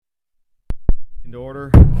Into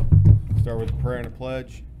order. Start with a prayer and a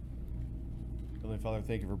pledge. Heavenly Father,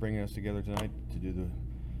 thank you for bringing us together tonight to do the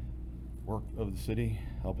work of the city.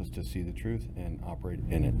 Help us to see the truth and operate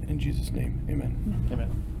in it. In Jesus' name, amen.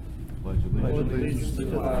 Amen. Pledge Allegiance to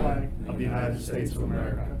the flag of the United States of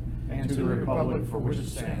America and to the republic for which it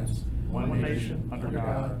stands, one nation, under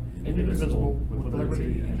God, indivisible, with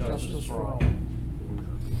liberty and justice for all.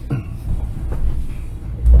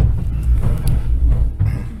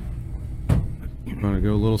 I'm going to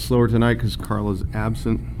go a little slower tonight because Carla's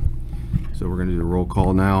absent. So we're going to do a roll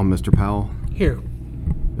call now. Mr. Powell? Here.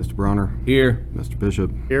 Mr. Bronner? Here. Mr.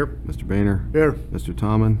 Bishop? Here. Mr. Boehner? Here. Mr.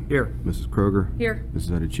 Tomlin? Here. Mrs. Kroger? Here.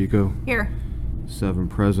 Mrs. Adechico? Here. 7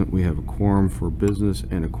 present. We have a quorum for business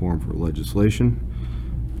and a quorum for legislation.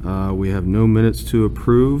 We have no minutes to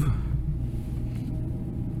approve.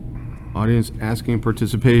 Audience asking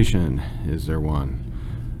participation. Is there one?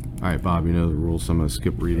 All right, Bob, you know the rules, so I'm going to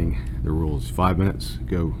skip reading the rules. 5 minutes.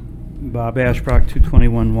 Go. Bob Ashbrook,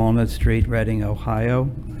 221 Walnut Street, Reading,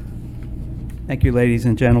 Ohio. Thank you, ladies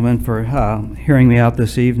and gentlemen, for hearing me out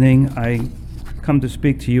this evening. I come to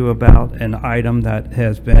speak to you about an item that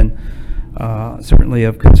has been certainly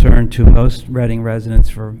of concern to most Reading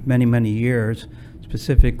residents for many, many years,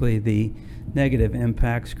 specifically the negative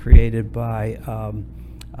impacts created by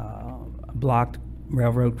blocked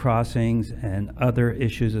railroad crossings and other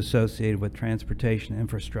issues associated with transportation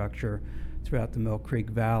infrastructure throughout the Mill Creek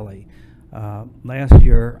Valley. Last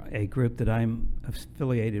year, a group that I'm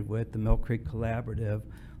affiliated with, the Mill Creek Collaborative,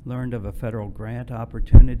 learned of a federal grant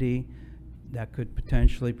opportunity that could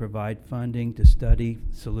potentially provide funding to study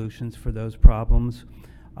solutions for those problems.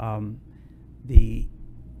 The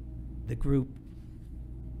group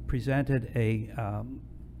presented a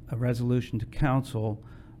resolution to council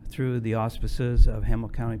through the auspices of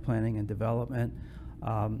Hamilton County Planning and Development,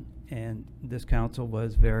 and this council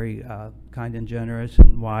was very kind and generous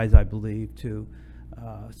and wise, I believe, to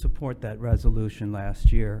support that resolution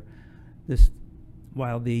last year.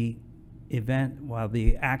 While the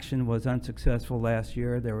action was unsuccessful last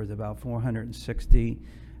year, there was about 460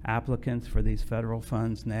 applicants for these federal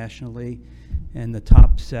funds nationally, and the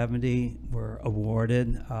top 70 were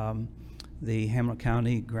awarded. The Hamilton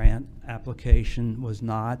County grant application was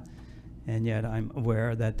not, and yet I'm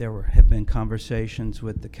aware that there have been conversations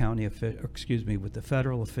with the with the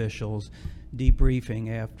federal officials debriefing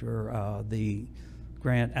after the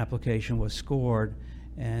grant application was scored,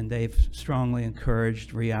 and they've strongly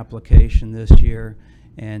encouraged reapplication this year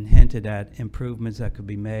and hinted at improvements that could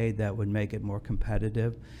be made that would make it more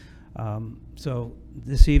competitive. So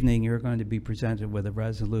this evening you're going to be presented with a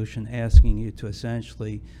resolution asking you to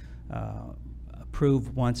essentially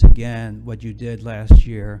approve once again what you did last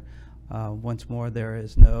year. Once more, there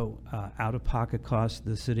is no out-of-pocket cost to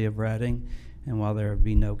the city of Reading, and while there would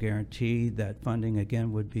be no guarantee that funding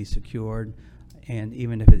again would be secured, and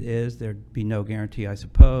even if it is, there'd be no guarantee, I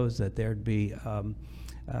suppose, that there'd be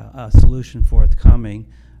a solution forthcoming.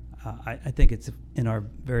 I think it's in our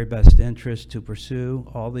very best interest to pursue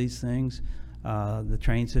all these things. The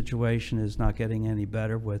train situation is not getting any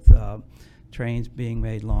better with trains being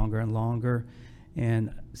made longer and longer.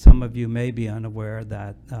 And some of you may be unaware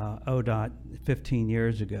that ODOT 15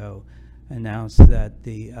 years ago announced that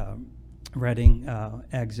the Reading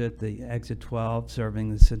exit, the exit 12 serving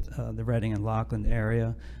the Reading and Lockland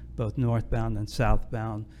area, both northbound and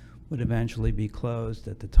southbound, would eventually be closed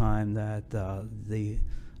at the time that the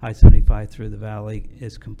I-75 through the valley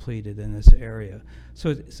is completed in this area. So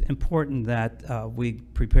it's important that we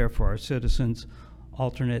prepare for our citizens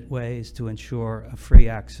alternate ways to ensure a free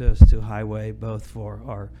access to highway, both for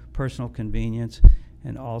our personal convenience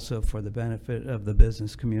and also for the benefit of the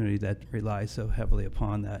business community that relies so heavily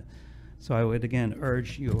upon that. So I would again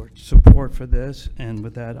urge your support for this, and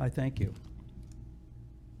with that, I thank you.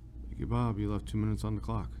 Thank you, Bob. You left 2 minutes on the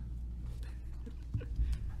clock.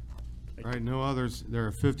 All right, no others. There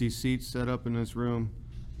are 50 seats set up in this room.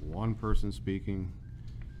 1 person speaking.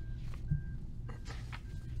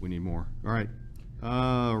 We need more. All right.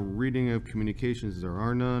 Reading of communications, there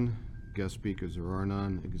are none. Guest speakers, there are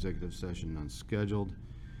none. Executive session, none scheduled.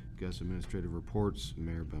 Guest administrative reports,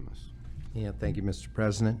 Mayor Bemis. Yeah, thank you, Mr.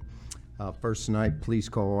 President. First tonight, please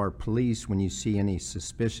call our police when you see any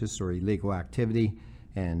suspicious or illegal activity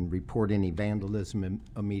and report any vandalism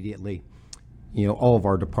immediately. You know, all of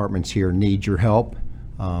our departments here need your help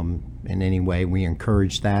in any way. We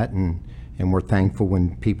encourage that, and we're thankful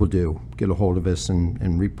when people do get a hold of us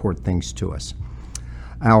and report things to us.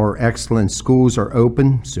 Our excellent schools are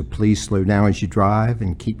open, so please slow down as you drive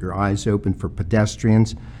and keep your eyes open for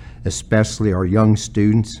pedestrians, especially our young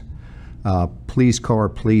students. Please call our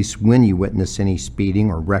police when you witness any speeding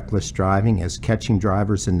or reckless driving, as catching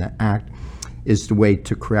drivers in the act is the way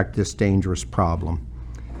to correct this dangerous problem.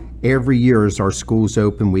 Every year as our schools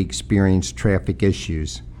open, we experience traffic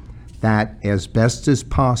issues that, as best as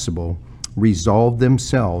possible, resolve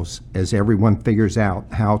themselves as everyone figures out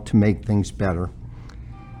how to make things better.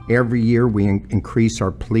 Every year we increase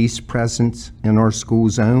our police presence in our school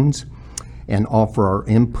zones and offer our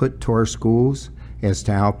input to our schools as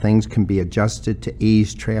to how things can be adjusted to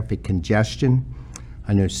ease traffic congestion.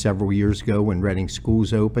 I know several years ago when Reading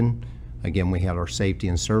schools opened, again, we had our safety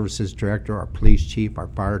and services director, our police chief, our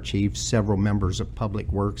fire chief, several members of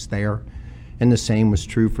Public Works there. And the same was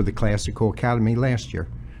true for the Classical Academy last year.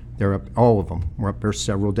 They're up, all of them were up there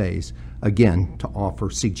several days, again, to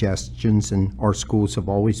offer suggestions, and our schools have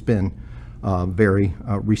always been very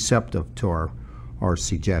receptive to our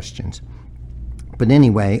suggestions. But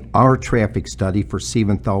anyway, our traffic study for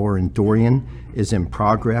Siebenthaler and Dorian is in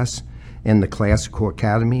progress. In the Classical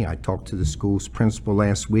Academy, I talked to the school's principal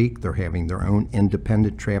last week. They're having their own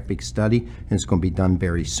independent traffic study, and it's going to be done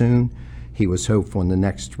very soon. He was hopeful in the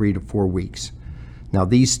next 3 to 4 weeks. Now,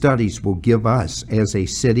 these studies will give us, as a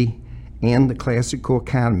city and the Classical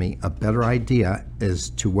Academy, a better idea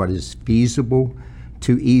as to what is feasible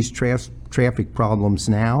to ease traffic problems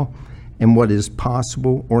now and what is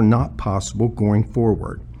possible or not possible going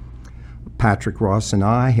forward. Patrick Ross and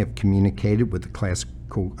I have communicated with the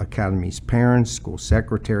Classical Academy's parents, school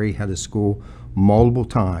secretary, head of school multiple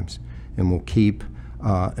times, and will keep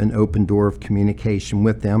an open door of communication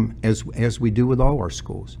with them as we do with all our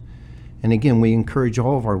schools. And again, we encourage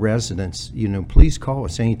all of our residents, please call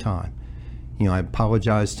us anytime. I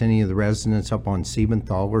apologize to any of the residents up on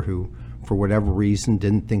Siebenthaler who, for whatever reason,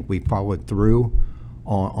 didn't think we followed through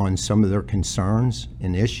on some of their concerns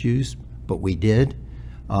and issues, but we did.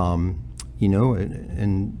 One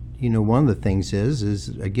of the things is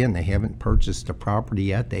again, they haven't purchased the property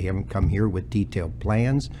yet. They haven't come here with detailed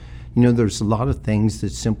plans. There's a lot of things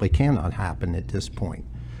that simply cannot happen at this point.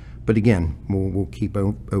 But again, we'll keep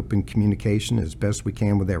open communication as best we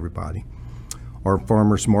can with everybody. Our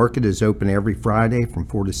farmers market is open every Friday from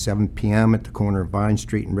 4 to 7 p.m. at the corner of Vine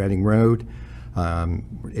Street and Reading Road.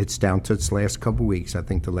 It's down to its last couple weeks. I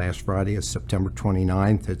think the last Friday is September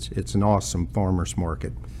 29th. It's an awesome farmers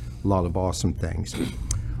market. A lot of awesome things.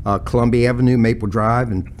 Columbia Avenue, Maple Drive,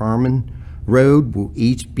 and Furman Road will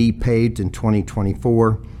each be paved in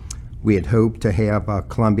 2024. We had hoped to have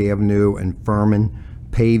Columbia Avenue and Furman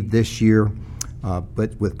paved this year,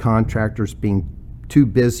 but with contractors being too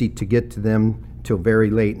busy to get to them till very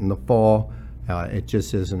late in the fall, it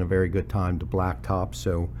just isn't a very good time to blacktop,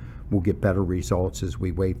 so we'll get better results as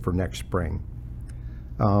we wait for next spring.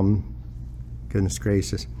 Goodness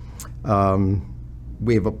gracious.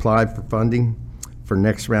 We have applied for funding for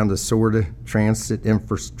next round of SORTA transit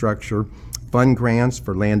infrastructure fund grants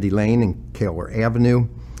for Landy Lane and Kaler Avenue.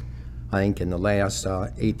 I think in the last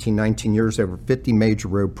 18, 19 years, over 50 major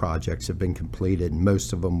road projects have been completed, and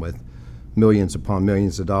most of them with millions upon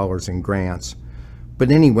millions of dollars in grants.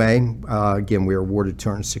 But anyway, again, we were awarded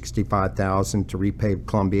 $265,000 to repave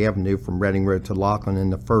Columbia Avenue from Reading Road to Laughlin in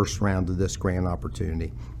the first round of this grant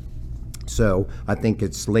opportunity. So I think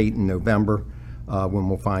it's late in November when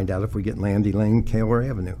we'll find out if we get Landy Lane, Kaler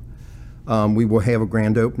Avenue. We will have a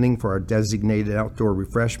grand opening for our designated outdoor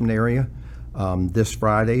refreshment area this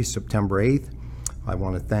Friday, September 8th. I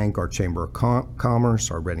want to thank our Chamber of Commerce,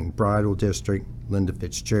 our Reading Bridal District, Linda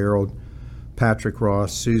Fitzgerald, Patrick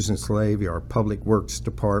Ross, Susan Slavey, our Public Works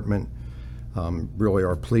Department, really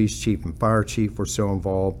our police chief and fire chief were so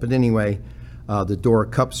involved. But anyway, the door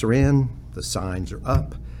cups are in, the signs are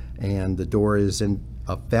up, and the door is in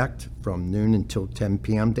effect from noon until 10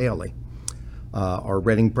 p.m. daily. Our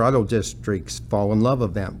Reading Bridal District's Fall in Love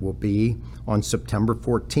event will be on September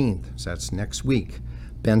 14th, so that's next week.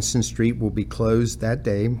 Benson Street will be closed that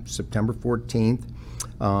day, September 14th,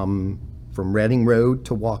 from Reading Road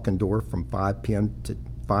to Walkendorf from 5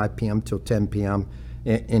 p.m. till 10 p.m.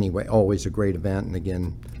 Anyway, always a great event, and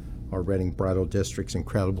again, our Reading Bridal District's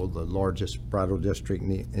incredible, the largest bridal district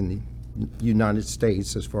in the United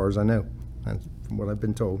States, as far as I know, that's from what I've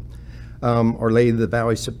been told. Our Lady of the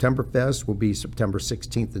Valley September Fest will be September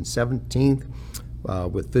 16th and 17th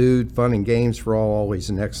with food, fun, and games for all. Always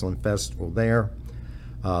an excellent festival there.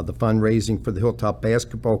 The fundraising for the Hilltop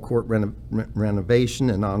Basketball Court renovation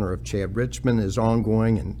in honor of Chad Richmond is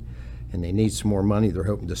ongoing, and they need some more money. They're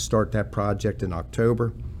hoping to start that project in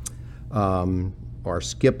October. Our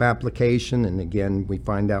SKIP application, and again, we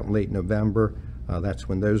find out in late November, that's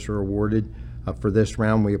when those are awarded. For this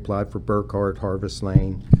round, we applied for Burkhardt, Harvest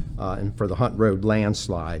Lane, and for the Hunt Road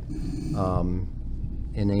landslide.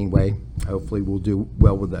 in any way, hopefully we'll do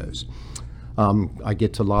well with those. I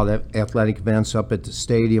get to a lot of athletic events up at the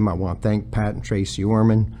stadium. I want to thank Pat and Tracy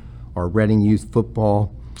Orman, our Reading Youth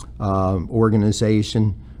Football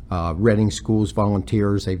organization, Reading Schools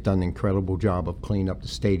volunteers. They've done an incredible job of cleaning up the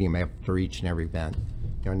stadium after each and every event.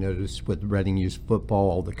 I noticed with Reading Youth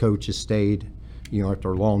Football, all the coaches stayed,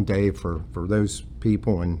 after a long day for those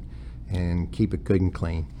people and keep it good and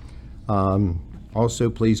clean. Also,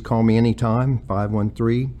 please call me anytime,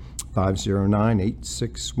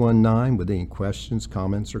 513-509-8619 with any questions,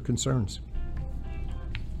 comments, or concerns.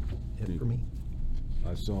 It for me.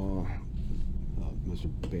 I saw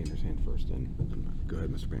Mr. Boehner's hand first, and go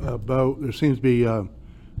ahead, Mr. Boehner. Bo, there seems to be an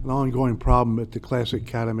ongoing problem at the Classic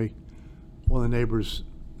Academy. One of the neighbors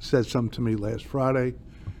said something to me last Friday,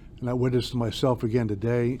 and I witnessed it myself again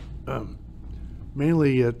today,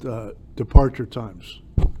 mainly at departure times.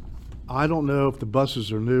 I don't know if the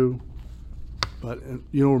buses are new, but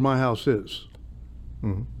you know where my house is.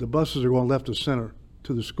 Mm-hmm. The buses are going left of center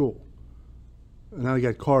to the school. And now you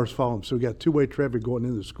got cars following, so we got two-way traffic going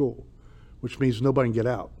into the school, which means nobody can get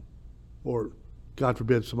out. Or, God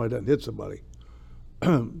forbid, somebody doesn't hit somebody.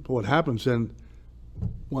 But what happens then,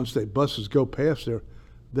 once the buses go past there,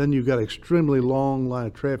 then you've got an extremely long line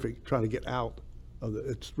of traffic trying to get out of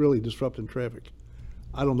it's really disrupting traffic.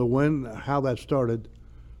 I don't know how that started,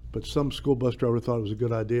 but some school bus driver thought it was a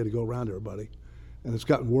good idea to go around everybody. And it's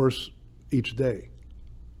gotten worse each day.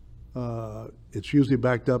 It's usually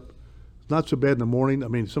backed up. It's not so bad in the morning. I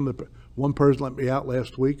mean, one person let me out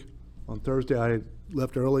last week. On Thursday, I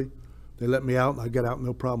left early. They let me out, and I got out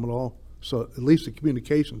no problem at all. So at least the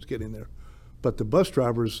communication's getting there. But the bus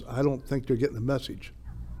drivers, I don't think they're getting the message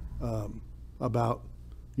about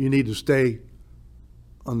you need to stay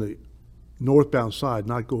on the northbound side,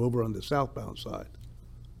 not go over on the southbound side.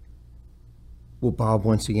 Well, Bob,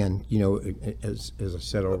 once again, as I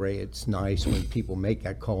said already, it's nice when people make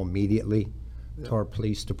that call immediately to our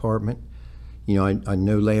police department. I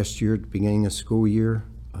know last year at the beginning of school year,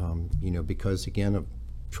 because again of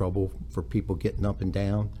trouble for people getting up and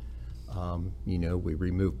down, we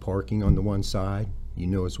removed parking on the one side.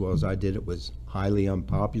 As well as I did, it was highly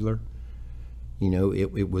unpopular.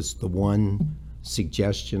 It was the one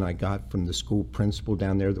suggestion I got from the school principal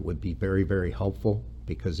down there that would be very, very helpful.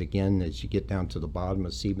 Because again, as you get down to the bottom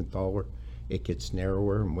of Siebenthaler, it gets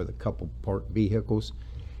narrower, and with a couple parked vehicles,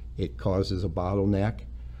 it causes a bottleneck.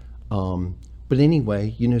 But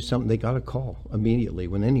anyway, something, they got to call immediately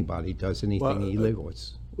when anybody does anything illegal.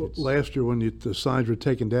 It's last year when the signs were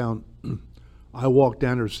taken down, I walked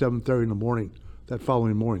down there at 7:30 in the morning, that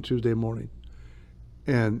following morning, Tuesday morning.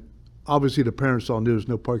 And obviously the parents all knew there's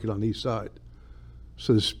no parking on the east side.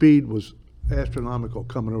 So the speed was astronomical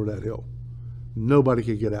coming over that hill. Nobody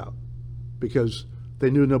could get out because they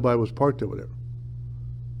knew nobody was parked over there.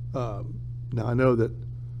 Now I know that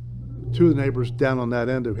two of the neighbors down on that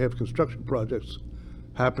end have construction projects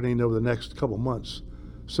happening over the next couple months.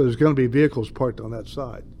 So there's going to be vehicles parked on that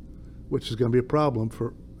side, which is going to be a problem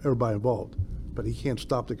for everybody involved. But he can't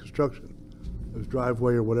stop the construction, his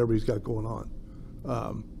driveway or whatever he's got going on.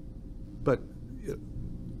 But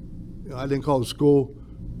I didn't call the school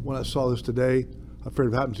when I saw this today. I figured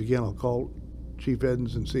if it happens again, I'll call Chief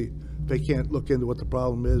Edens and see if they can't look into what the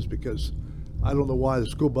problem is, because I don't know why the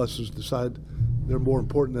school buses decide they're more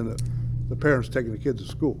important than the parents taking the kids to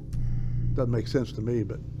school. Doesn't make sense to me,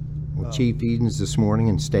 but. Well, Chief Edens this morning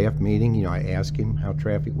in staff meeting, I asked him how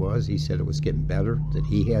traffic was. He said it was getting better, that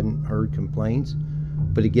he hadn't heard complaints.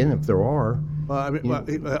 But again, if there are. I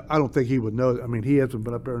don't think he would know. I mean, he hasn't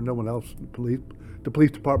been up there, and no one else, the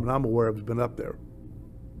police department I'm aware of has been up there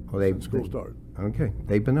since school started. Okay,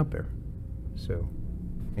 they've been up there. So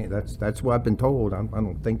hey, that's what I've been told. I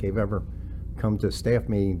don't think they've ever come to a staff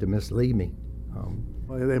meeting to mislead me.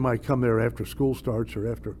 Well, they might come there after school starts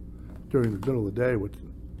or during the middle of the day, which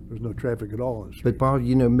there's no traffic at all on the street. But Bob,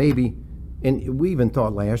 maybe, and we even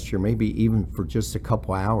thought last year, maybe even for just a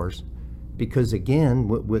couple hours, because again,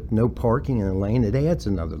 with no parking in a lane, it adds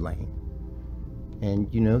another lane.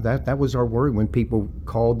 And that was our worry when people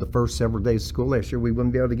called the first several days of school last year. We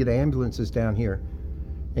wouldn't be able to get ambulances down here.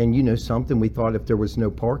 And something, we thought if there was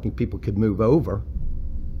no parking, people could move over.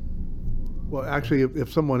 Well, actually,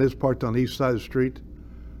 if someone is parked on the east side of the street,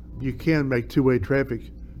 you can make two-way traffic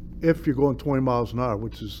if you're going 20 miles an hour,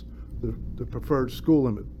 which is the preferred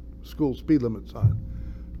school speed limit sign.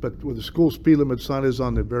 But where the school speed limit sign is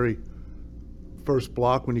on the very first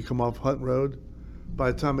block when you come off Hunt Road,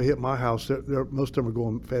 by the time they hit my house, most of them are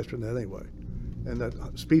going faster than that anyway. And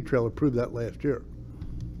that speed trailer proved that last year.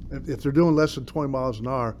 If they're doing less than 20 miles an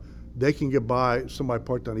hour, they can get by somebody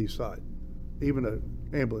parked on the east side, even an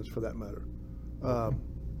ambulance for that matter.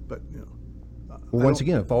 But, you know. Well, I once don't-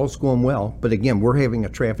 again, if all's going well, but again, we're having a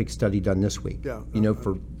traffic study done this week. Yeah. You know,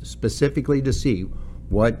 for specifically to see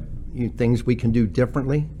what things we can do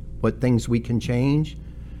differently, what things we can change,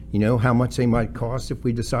 you know, how much they might cost if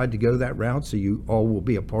we decide to go that route, so you all will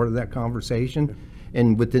be a part of that conversation.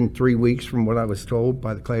 And within 3 weeks, from what I was told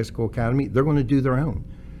by the Classical Academy, they're going to do their own.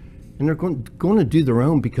 And they're going to do their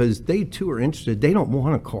own because they too are interested. They don't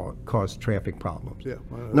want to cause traffic problems. Yeah.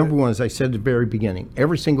 Number one, as I said at the very beginning,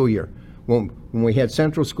 every single year, when we had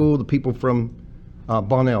Central School, the people from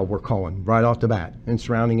Bonnell were calling right off the bat in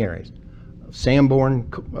surrounding areas.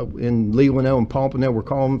 Sanborn in Leland and Pompano were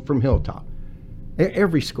calling from Hilltop.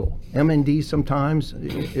 Every school. MND sometimes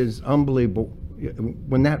is unbelievable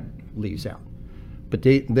when that leaves out. But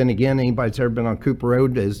then again, anybody that's ever been on Cooper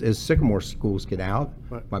Road, as Sycamore schools get out,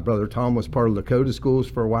 Right. my brother Tom was part of Lakota schools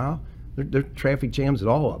for a while, there are traffic jams at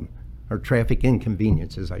all of them, or traffic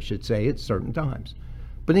inconveniences, I should say, at certain times.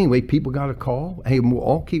 But anyway, people got a call. Hey, we'll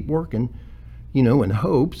all keep working, you know, in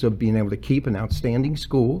hopes of being able to keep an outstanding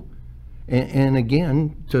school. And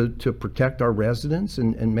again, to protect our residents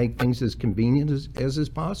and make things as convenient as is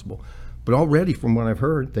possible. But already, from what I've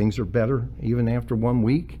heard, things are better even after 1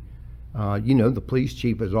 week. You know, the police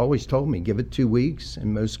chief has always told me, give it 2 weeks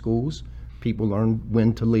in most schools. People learn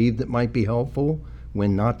when to leave that might be helpful,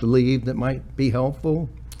 when not to leave that might be helpful,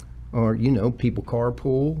 or, you know, people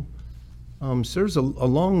carpool. So there's a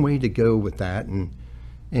long way to go with that. And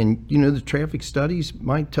you know, the traffic studies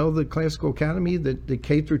might tell the Classical Academy that the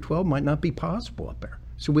K through 12 might not be possible up there.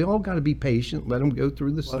 So we all got to be patient, let them go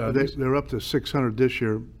through the studies. They're up to 600 this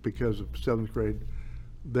year because of 7th grade.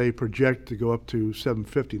 They project to go up to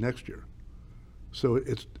 750 next year. So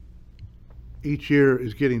it's, each year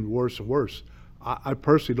is getting worse and worse. I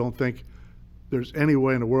personally don't think there's any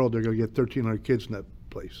way in the world they're going to get 1,300 kids in that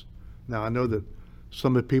place. Now, I know that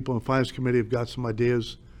some of the people in the Finance Committee have got some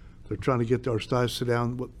ideas. They're trying to get our guys to sit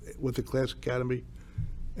down with the Class Academy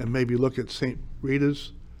and maybe look at St.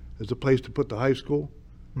 Rita's as a place to put the high school,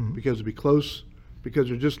 because it'd be close, because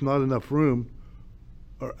there's just not enough room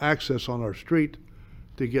or access on our street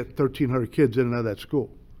to get 1,300 kids in and out of that school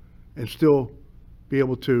and still be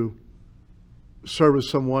able to service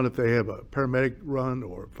someone if they have a paramedic run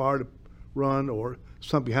or a fire run or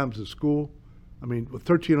something happens at school. I mean, with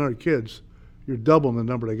 1,300 kids, you're doubling the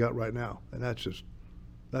number they got right now, and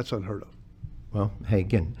that's unheard of. Well, hey,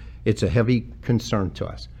 again, it's a heavy concern to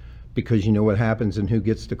us because you know what happens and who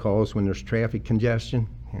gets the calls when there's traffic congestion?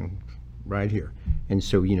 Right here. And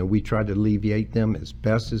so, you know, we try to alleviate them as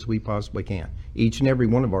best as we possibly can, each and every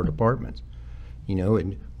one of our departments. You know,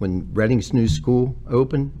 and when Reading's new school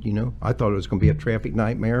opened, you know, I thought it was going to be a traffic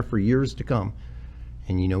nightmare for years to come.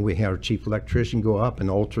 And, you know, we had our chief electrician go up and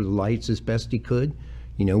alter the lights as best he could.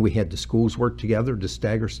 You know, we had the schools work together to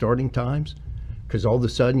stagger starting times. Because all of a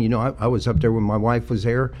sudden, you know, I was up there when my wife was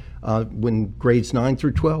there when grades 9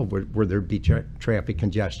 through 12 where there'd be traffic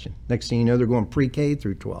congestion. Next thing you know, they're going pre-K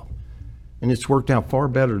through 12. And it's worked out far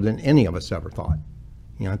better than any of us ever thought.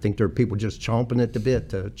 You know, I think there are people just chomping at the bit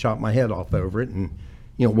to chop my head off over it. And,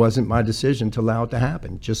 you know, it wasn't my decision to allow it to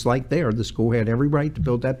happen. Just like there, the school had every right to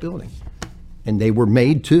build that building. And they were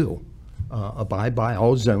made to abide by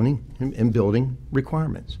all zoning and building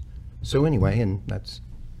requirements. So anyway, and that's...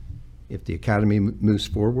 If the academy moves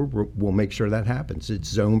forward, we'll make sure that happens. It's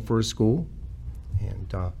zoned for a school,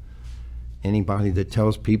 and anybody that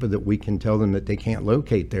tells people that we can tell them that they can't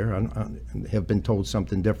locate there have been told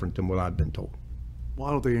something different than what I've been told. Well,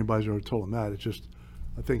 I don't think anybody's ever told them that. It's just,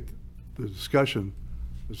 I think the discussion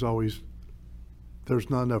is always, there's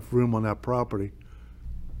not enough room on that property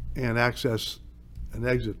and access and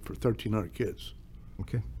exit for 1,300 kids.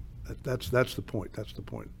 Okay. That's the point. That's the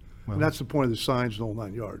point. Well- And that's the point of the signs in all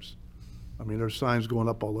 9 yards. I mean, there's signs going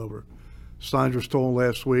up all over. Signs were stolen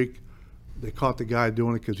last week. They caught the guy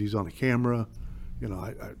doing it because he's on a camera. You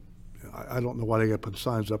know, I don't know why they got to put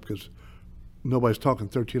signs up because nobody's talking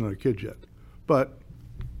 1,300 kids yet. But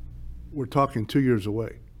we're talking 2 years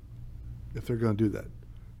away if they're going to do that.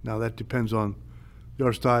 Now, that depends on the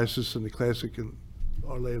Archdiocese and the Classic and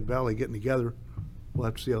Our Lady of the Valley getting together. We'll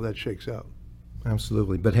have to see how that shakes out.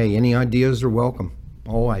 Absolutely. But hey, any ideas are welcome.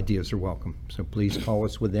 All ideas are welcome. So please call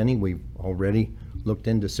us with any. We've already looked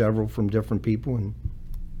into several from different people, and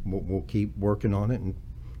we'll keep working on it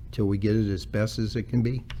until we get it as best as it can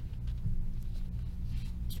be.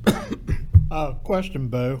 Question,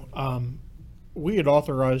 Bo. We had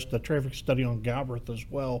authorized a traffic study on Galbraith as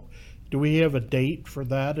well. Do we have a date for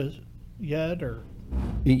that yet, or?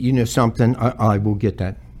 You know something, I will get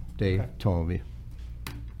that, Dave, Okay. to all of you.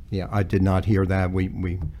 Yeah, I did not hear that.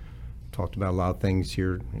 We talked about a lot of things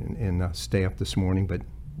here in staff this morning, but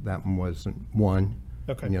that one wasn't one.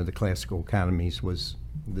 Okay. You know, the Classical Academies was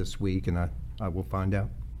this week, and I will find out.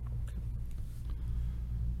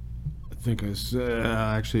 I think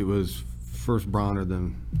actually it was first Bronner,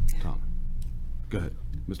 then Tom. Go ahead,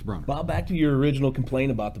 Mr. Bronner. Bob, back to your original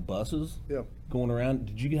complaint about the buses Yeah. going around.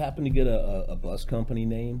 Did you happen to get a bus company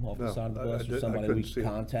name off the No, side of the I bus, or couldn't somebody we see could it.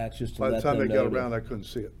 contact just to By the let time them they know? got that- around, I couldn't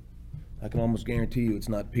see it. I can almost guarantee you it's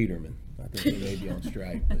not Peterman. I think they may be on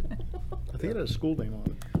strike. But, I think it has a school name on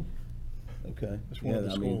it. okay. It's one of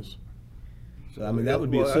the I mean, schools. so I mean, that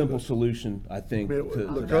would be a Well, simple solution, I think, I mean, to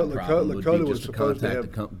Lakota- that problem. Would Lakota be was just to supposed to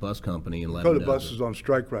contact the have- bus company and let them Dakota know. Bus is on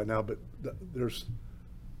strike right now, but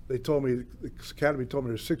they told me, the academy told me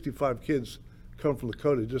there's 65 kids come from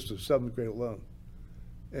Lakota just to seventh grade alone.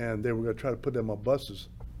 And they were gonna try to put them on buses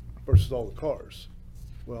versus all the cars.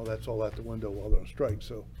 Well, that's all out the window while they're on strike,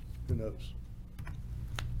 so who knows?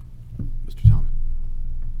 Mr. Thomas.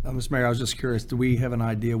 Mr. Mayor, I was just curious, do we have an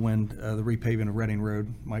idea when the repaving of Reading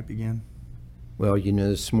Road might begin? Well, you know,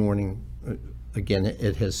 this morning, again,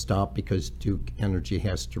 it has stopped because Duke Energy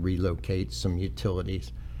has to relocate some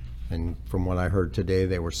utilities. And from what I heard today,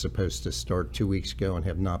 they were supposed to start 2 weeks ago and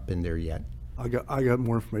have not been there yet. I got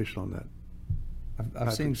more information on that.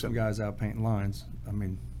 I've seen think some so. guys out painting lines, I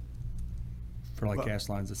mean, for like Well- gas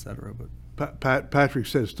lines, et cetera, but Patrick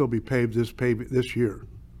said it'll still be paved this year.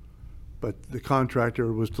 But the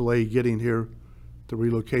contractor was delayed getting here to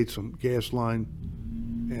relocate some gas line.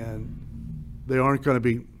 And they aren't gonna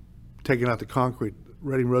be taking out the concrete.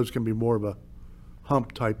 Reading Road's gonna be more of a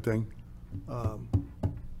hump type thing.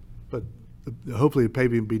 But hopefully the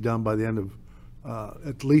paving will be done by the end of,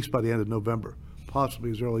 at least by the end of November,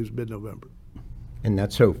 possibly as early as mid-November. And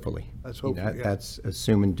that's hopefully. That's hopefully, yeah. That's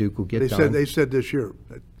assuming Duke will get They done. said this year.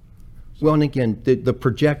 Well, and again, the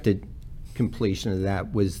projected completion of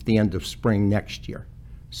that was the end of spring next year.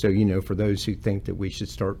 So, you know, for those who think that we should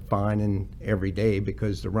start fining every day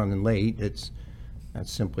because they're running late, that's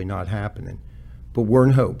simply not happening. But we're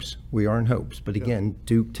in hopes. We are in hopes. But again,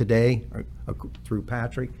 Duke today, through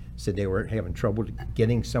Patrick, said they were having trouble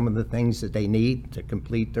getting some of the things that they need to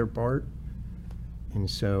complete their part. And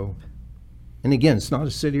so, and again, it's not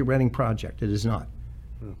a City of Reading project. It is not.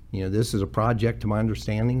 You know, this is a project, to my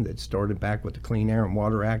understanding, that started back with the Clean Air and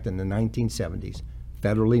Water Act in the 1970s,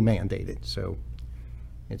 federally mandated. So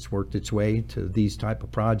it's worked its way to these type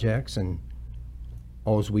of projects, and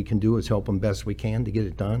all we can do is help them best we can to get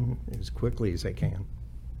it done as quickly as they can.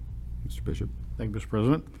 Mr. Bishop. Thank you, Mr.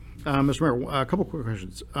 President. Mr. Mayor, a couple quick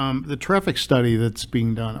questions. The traffic study that's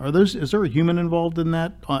being done, is there a human involved in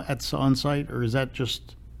that on site, or is that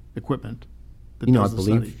just equipment? that You know, I does the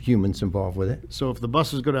believe study? humans involved with it. So if the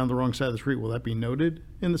buses go down the wrong side of the street, will that be noted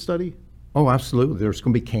in the study? Oh, absolutely. There's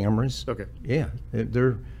going to be cameras. Okay. Yeah,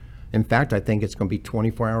 they're, in fact, I think it's going to be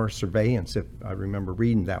 24-hour surveillance, if I remember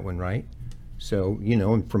reading that one right. So, you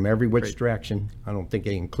know, and from every which Great. direction, I don't think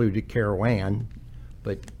they included Carol Ann,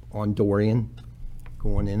 but on Dorian,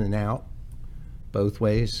 going in and out, both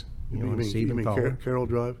ways, you know, and see You them mean follow. Carroll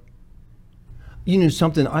Drive? You know,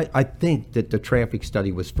 something, I think that the traffic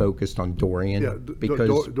study was focused on Yeah, Dorian,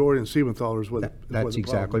 because Dory and Siebenthaler is what. that- is where that's the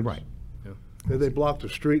exactly problem right. is. They block the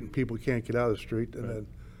street and people can't get out of the street, and then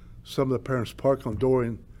some of the parents park on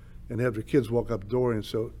Dorian and have their kids walk up Dorian,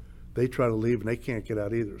 so they try to leave and they can't get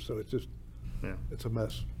out either, so it's just, Yeah. it's a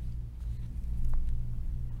mess.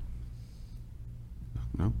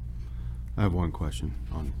 No? I have one question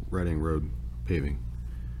on Reading Road paving.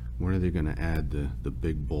 When are they gonna add the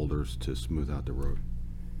big boulders to smooth out the road?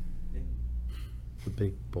 The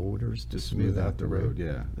big boulders to smooth out the road.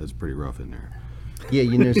 Yeah, that's pretty rough in there. Yeah,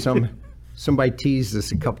 you know, somebody teased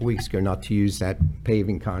us a couple weeks ago not to use that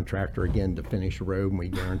paving contractor again to finish a road, and we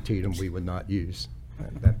guaranteed them we would not use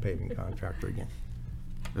that paving contractor again.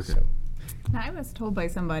 Okay. So, Now, I was told by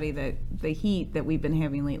somebody that the heat that we've been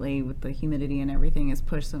having lately with the humidity and everything has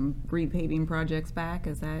pushed some repaving projects back.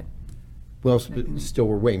 Is that? well, still,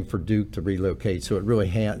 we're waiting for Duke to relocate, so it really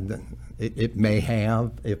it may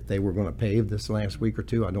have, if they were gonna pave this last week or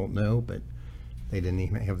two, I don't know, but they didn't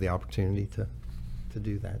even have the opportunity to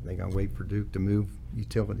do that. They gotta wait for Duke to move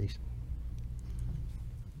utilities.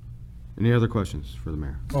 Any other questions for the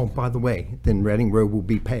mayor? Oh, by the way, then Reading Road will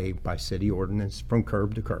be paved by city ordinance from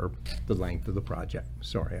curb to curb, the length of the project.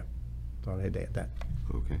 Sorry, I thought I'd add that.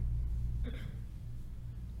 Okay.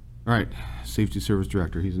 All right, Safety Service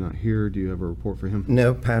Director, he's not here. Do you have a report for him?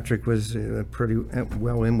 No, Patrick was pretty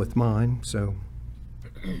well in with mine, so.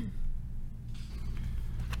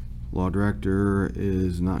 Law Director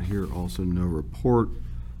is not here, also no report.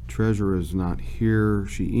 treasurer is not here.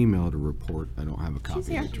 She emailed a report. I don't have a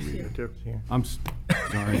copy of it to read it.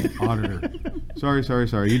 Sorry, auditor.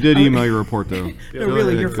 Sorry. You did email your report, though. No,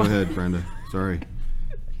 really, you're Go fine. ahead, Brenda. Sorry.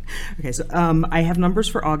 Okay, so I have numbers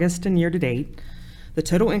for August and year-to-date. The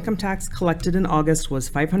total income tax collected in August was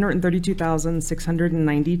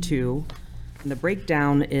 $532,692. And the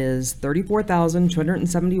breakdown is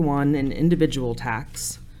 $34,271 in individual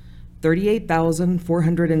tax,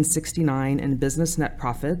 $38,469 in business net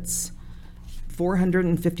profits,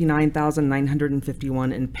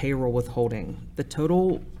 $459,951 in payroll withholding. The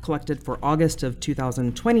total collected for August of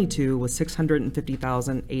 2022 was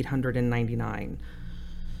 $650,899.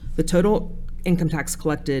 The total income tax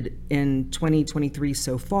collected in 2023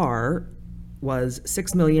 so far was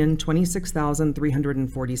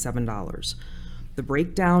 $6,026,347. The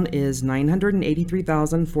breakdown is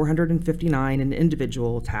 $983,459 in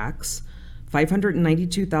individual tax,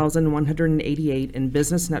 $592,188 in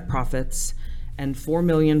business net profits, and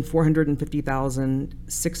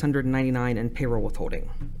 $4,450,699 in payroll withholding.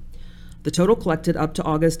 The total collected up to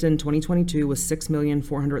August in 2022 was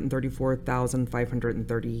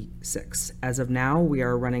 $6,434,536. As of now, we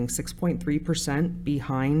are running 6.3%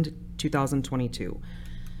 behind 2022.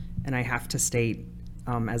 And I have to state,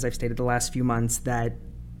 as I've stated the last few months, that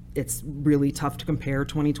it's really tough to compare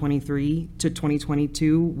 2023 to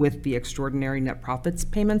 2022 with the extraordinary net profits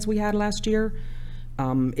payments we had last year.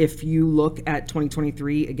 If you look at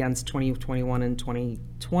 2023 against 2021 and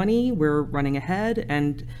 2020, we're running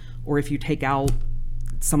ahead, or if you take out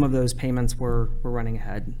some of those payments, we're running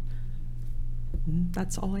ahead.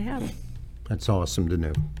 That's all I have. That's awesome to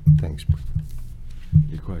know. Thanks.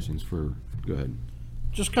 Any questions for, go ahead.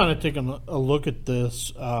 Just kind of taking a look at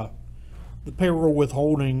this, the payroll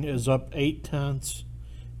withholding is up 0.8,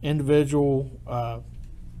 individual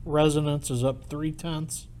residence is up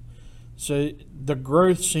 0.3. So the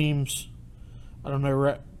growth seems, I don't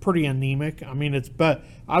know, pretty anemic. I mean, it's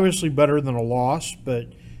obviously better than a loss, but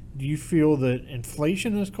do you feel that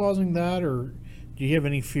inflation is causing that, or do you have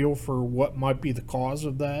any feel for what might be the cause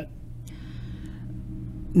of that?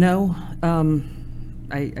 No,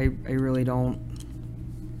 I really don't.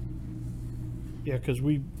 Yeah, because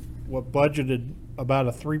we budgeted about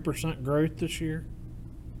a 3% growth this year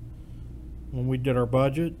when we did our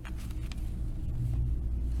budget.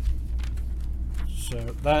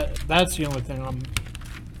 So that's the only thing I'm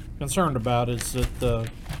concerned about, is that the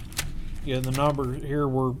number here,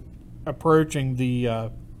 we're approaching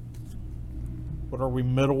the what are we,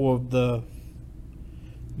 middle of the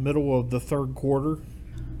third quarter,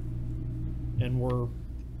 and we're,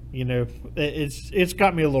 it's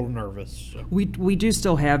got me a little nervous. So. We do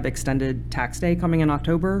still have extended tax day coming in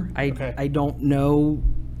October. Okay. I don't know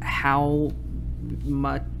how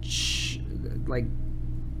much,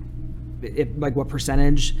 what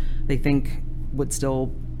percentage they think would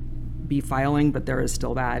still be filing, but there is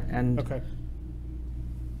still that. And Okay.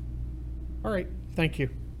 All right. Thank you.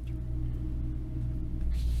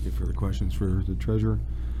 Any further questions for the treasurer?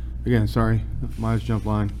 Again, sorry, my jump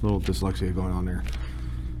line, a little dyslexia going on there.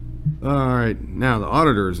 All right, now the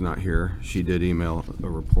auditor is not here. She did email a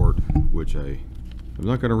report, which I'm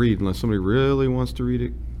not going to read unless somebody really wants to read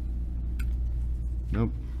it.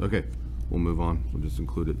 Nope. Okay, we'll move on. We'll just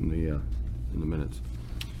include it in the minutes.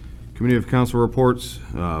 Committee of Council reports.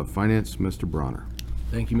 Finance, Mr. Bronner.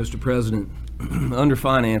 Thank you, Mr. President. Under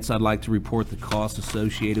Finance, I'd like to report the costs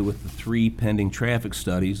associated with the 3 pending traffic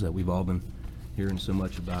studies that we've all been hearing so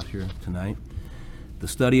much about here tonight. The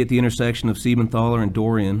study at the intersection of Siebenthaler and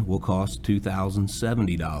Dorian will cost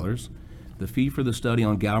 $2,070. The fee for the study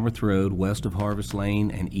on Galbraith Road, west of Harvest Lane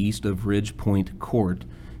and east of Ridge Point Court,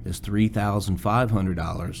 is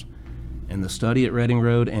 $3,500. And the study at Reading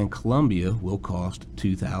Road and Columbia will cost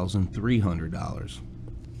 $2,300.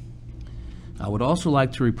 I would also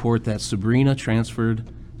like to report that Sabrina transferred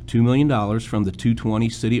 $2 million from the 220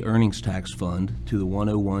 City Earnings Tax Fund to the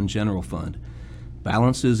 101 General Fund.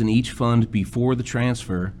 Balances in each fund before the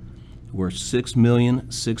transfer were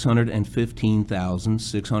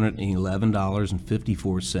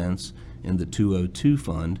 $6,615,611.54 in the 202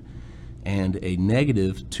 fund and a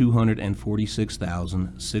negative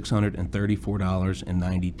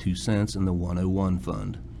 $246,634.92 in the 101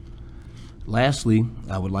 fund. Lastly,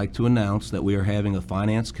 I would like to announce that we are having a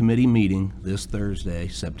Finance Committee meeting this Thursday,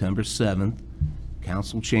 September 7th,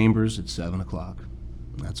 Council Chambers at 7 o'clock.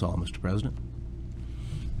 That's all, Mr. President.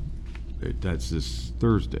 That's this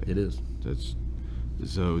Thursday. It is.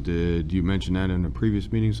 So did you mention that in a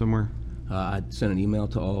previous meeting somewhere? I sent an email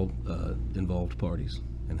to all involved parties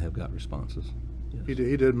and have got responses. Yes. He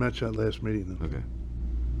did mention that last meeting, though. Okay.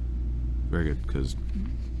 Very good, because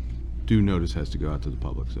due notice has to go out to the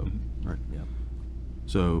public, so, right. Yep.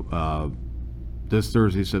 So, this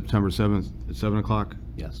Thursday, September 7th, at 7 o'clock?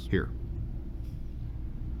 Yes. Here.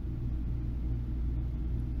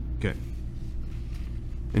 Okay.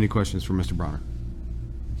 Any questions for Mr. Bronner?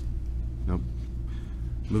 Nope.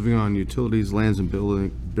 Moving on, utilities, lands, and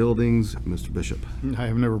buildings, Mr. Bishop. I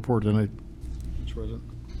have no report tonight, Mr. President.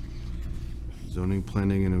 Zoning,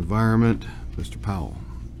 planning, and environment, Mr. Powell.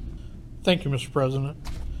 Thank you, Mr. President.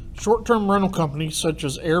 Short-term rental companies such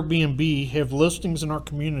as Airbnb have listings in our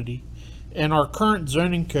community, and our current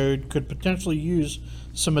zoning code could potentially use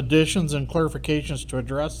some additions and clarifications to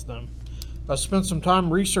address them. I spent some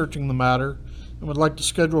time researching the matter and would like to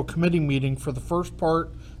schedule a committee meeting for the first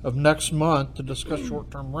part of next month to discuss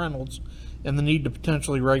short-term rentals and the need to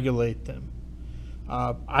potentially regulate them.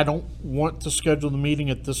 I don't want to schedule the meeting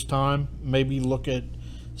at this time. Maybe look at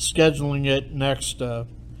scheduling it next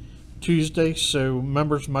Tuesday. So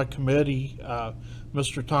members of my committee,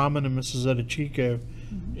 Mr. Tomlin and Mrs. Edichico,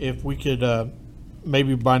 if we could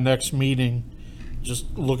maybe by next meeting,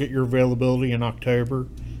 just look at your availability in October,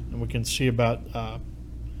 and we can see about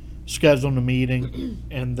scheduling a meeting.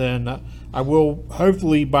 And then I will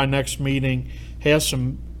hopefully by next meeting have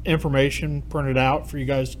some information printed out for you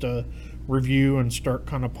guys to review and start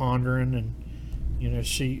kind of pondering and, you know,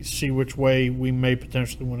 see which way we may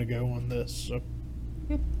potentially want to go on this. So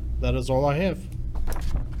that is all I have.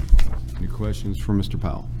 Any questions for Mr.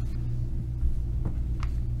 Powell?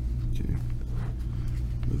 Okay.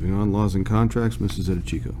 Moving on, laws and contracts, Mrs.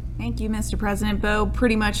 Edichico. Thank you, Mr. President. Bo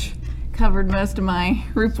pretty much covered most of my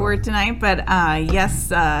report tonight, but yes,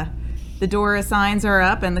 the DORA signs are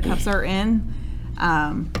up and the cups are in.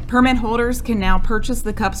 Permit holders can now purchase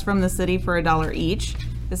the cups from the city for $1 each.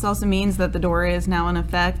 This also means that the DORA is now in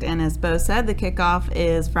effect, and as Bo said, the kickoff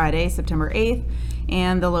is Friday, September 8th,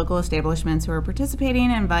 and the local establishments who are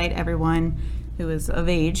participating invite everyone who is of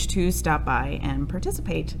age to stop by and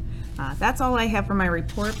participate. That's all I have for my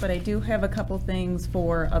report, but I do have a couple things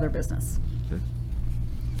for other business. Okay.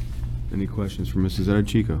 Any questions for Mrs.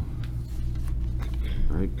 Edichico?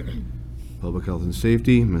 All right. Public health and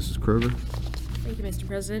safety, Mrs. Kroger. Thank you, Mr.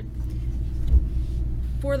 President.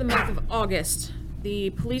 For the month of August, the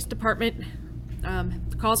police department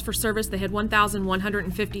calls for service, they had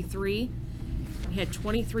 1,153. We had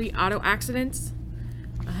 23 auto accidents,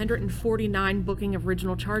 149 booking of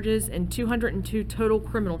original charges, and 202 total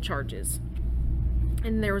criminal charges.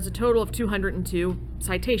 And there was a total of 202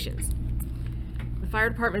 citations. The fire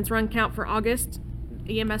department's run count for August,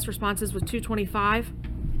 EMS responses was 225.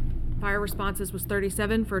 Fire responses was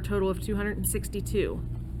 37 for a total of 262.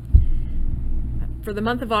 For the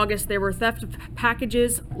month of August, there were theft of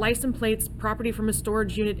packages, license plates, property from a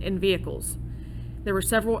storage unit, and vehicles. There were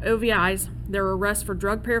several OVIs. There were arrests for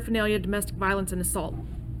drug paraphernalia, domestic violence, and assault.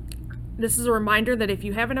 This is a reminder that if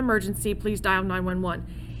you have an emergency, please dial 911.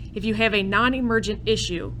 If you have a non-emergent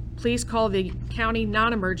issue, please call the county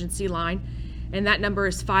non-emergency line, and that number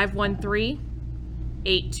is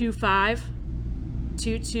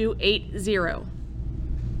 513-825-2280.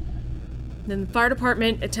 Then the fire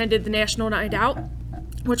department attended the National Night Out,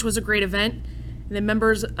 which was a great event. And the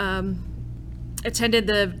members attended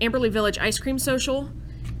the Amberley Village Ice Cream Social.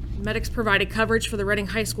 Medics provided coverage for the Reading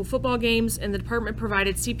High School football games, and the department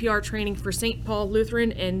provided CPR training for St. Paul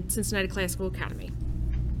Lutheran and Cincinnati Classical Academy.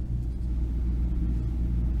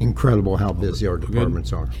 Incredible how busy our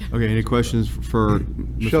departments are. Okay, any questions for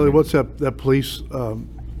Mr. Shelley, what's that police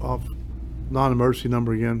off non-emergency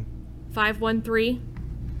number again?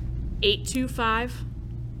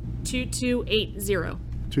 513-825-2280.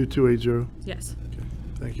 2280. Yes.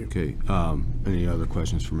 Thank you. Okay, any other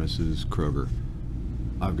questions for Mrs. Kroger?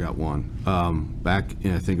 I've got one. Back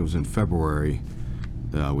in, I think it was in February,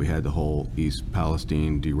 we had the whole East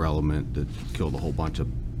Palestine derailment that killed a whole bunch of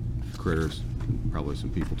critters, probably some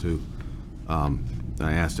people too. I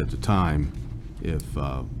asked at the time if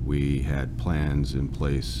we had plans in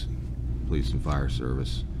place, police and fire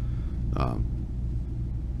service,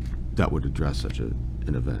 that would address such an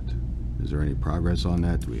event. Is there any progress on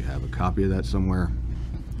that? Do we have a copy of that somewhere?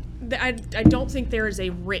 I don't think there is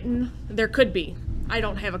a written, there could be. I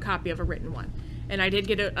don't have a copy of a written one. And I did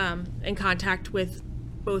get in contact with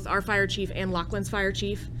both our fire chief and Lockland's fire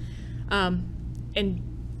chief. And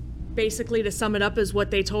basically, to sum it up, is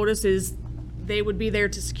what they told us is they would be there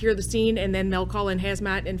to secure the scene, and then they'll call in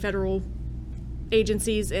hazmat and federal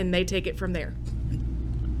agencies, and they take it from there.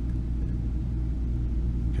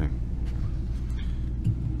 Okay.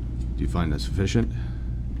 Do you find that sufficient?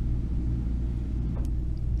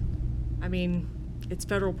 I mean, it's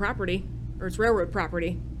federal property, or it's railroad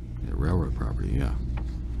property. Yeah, railroad property, yeah.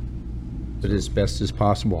 But as best as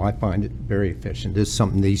possible, I find it very efficient. It's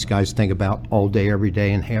something these guys think about all day, every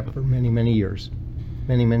day, and have for many, many years.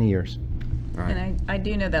 Many, many years. And I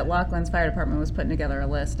do know that Locklands Fire Department was putting together a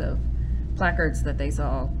list of placards that they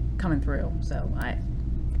saw coming through. So I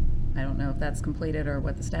don't know if that's completed or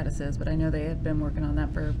what the status is, but I know they had been working on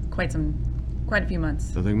that for quite a few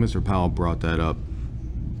months. I think Mr. Powell brought that up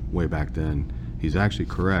way back then. He's actually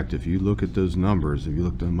correct. If you look at those numbers, if you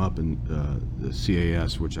look them up in the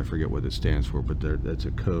CAS, which I forget what it stands for, but that's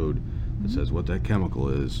a code that says what that chemical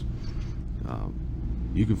is,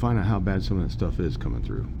 you can find out how bad some of that stuff is coming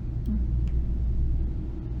through.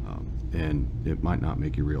 And it might not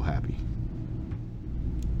make you real happy.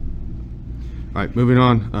 All right, moving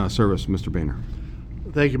on, service, Mr. Boehner.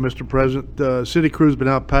 Thank you, Mr. President. City crew's been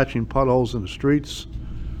out patching potholes in the streets.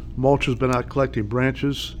 Mulcher's been out collecting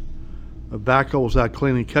branches. Backhoe's out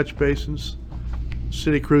cleaning catch basins.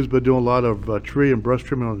 City crew's been doing a lot of tree and brush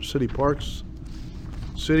trimming on the city parks.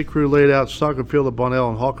 City crew laid out soccer field at Bonnell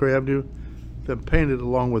and Hawker Avenue, then painted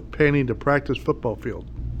along with painting the practice football field.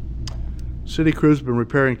 City crew's been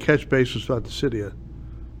repairing catch basins throughout the city.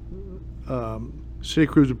 City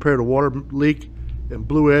crews repaired a water leak in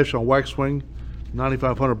Blue Ash on Waxwing,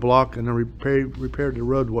 9500 block, and then repaired the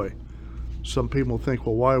roadway. Some people think,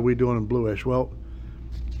 well, why are we doing in Blue Ash? Well,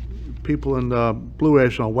 people in Blue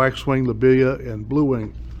Ash on Waxwing, Lobelia, and Blue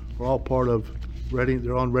Wing are all part of Reading.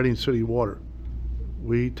 They're on Reading City Water.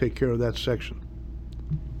 We take care of that section.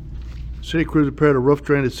 City crews repaired a roof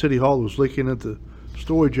drain at City Hall that was leaking into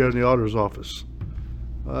storage area in the auditor's office.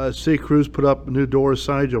 City crews put up new door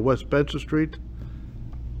signage at West Benson Street.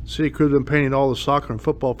 City crews been painting all the soccer and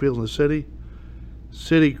football fields in the city.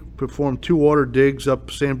 City performed 2 water digs up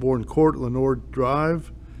Sanborn Court, Lenore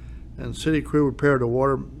Drive, and city crew repaired a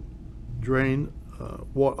water drain,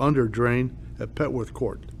 under drain at Petworth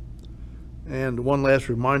Court. And one last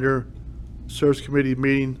reminder, Service Committee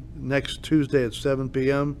meeting next Tuesday at 7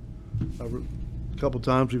 p.m. A couple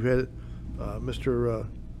times we've had Mr.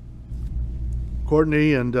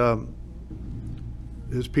 Courtney and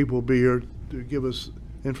his people will be here to give us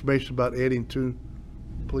information about adding 2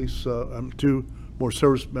 police, 2 more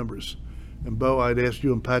service members. And Bo, I'd ask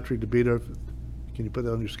you and Patrick to be there. Can you put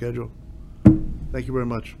that on your schedule? Thank you very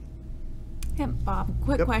much. Hey, Bob,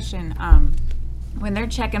 quick Yep. question. When they're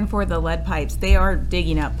checking for the lead pipes, they are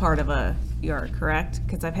digging up part of a yard, correct?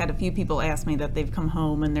 Because I've had a few people ask me that they've come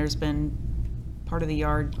home and there's been part of the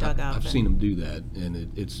yard dug up. I've seen them do that, and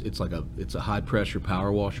it's like it's a high pressure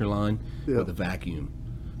power washer line Yeah. with a vacuum.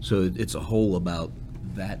 So it's a hole about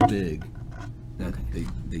that big that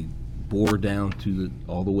they bore down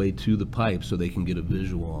all the way to the pipe so they can get a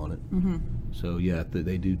visual on it. Mm-hmm. So yeah,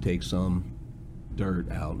 they do take some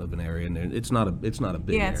dirt out of an area, and it's not a big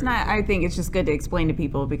Yeah, it's area. not, I think it's just good to explain to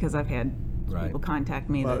people because I've had Right. people contact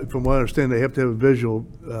me that, From what I understand, they have to have a visual.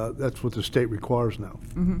 That's what the state requires now.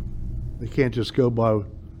 They can't just go by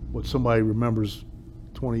what somebody remembers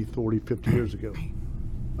 20, 40, 50 years ago.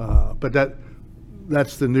 But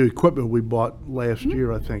that's the new equipment we bought last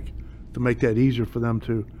year, I think, to make that easier for them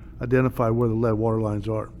to identify where the lead water lines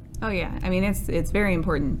are. oh yeah, I mean, it's very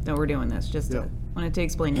important that we're doing this, just Yeah. wanted to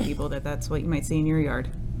explain to people that that's what you might see in your yard.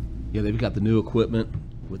 Yeah, they've got the new equipment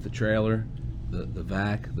with the trailer, the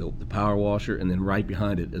vac, the power washer, and then right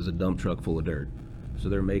behind it is a dump truck full of dirt. So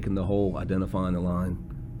they're making the hole, identifying the line,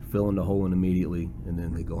 filling the hole in immediately, and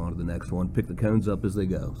then they go on to the next one, pick the cones up as they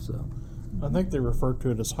go, so. I think they refer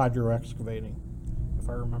to it as hydro excavating, if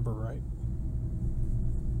I remember right.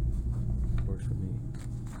 Works for me.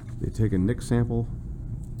 They take a NIC sample,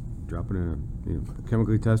 drop it in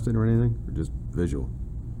chemically tested or anything, or just visual?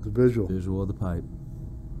 The visual. Visual of the pipe.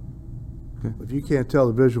 If you can't tell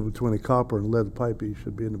the visual between a copper and lead pipe, you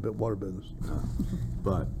should be in the water business.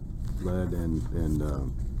 But lead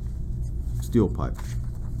and steel pipe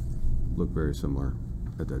look very similar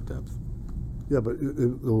at that depth. Yeah, but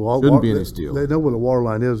Shouldn't be any steel. They know where the water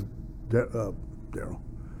line is, Daryl.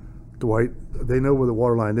 Dwight, they know where the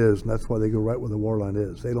water line is, and that's why they go right where the water line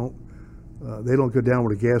is. They don't go down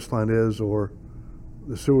where the gas line is or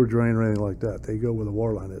the sewer drain or anything like that. They go where the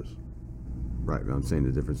water line is. Right, but I'm saying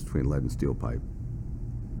the difference between lead and steel pipe.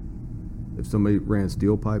 If somebody ran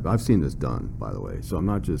steel pipe, I've seen this done, by the way, so I'm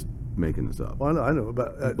not just making this up. Well, I know,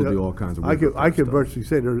 but People do all kinds of I weird could stuff. virtually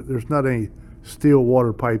say there's not any steel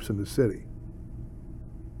water pipes in the city.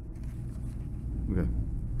 Okay.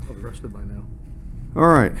 I've arrested by now. All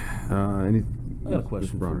right, any? I got a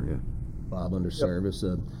question Mr. Bronner, for yeah. Bob under service.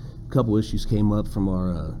 A couple issues came up from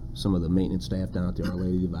our some of the maintenance staff down at the Our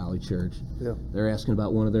Lady of the Valley Church. Yeah. They're asking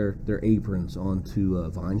about one of their aprons onto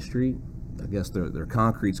Vine Street. I guess their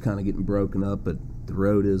concrete's kind of getting broken up, but the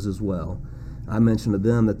road is as well. I mentioned to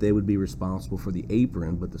them that they would be responsible for the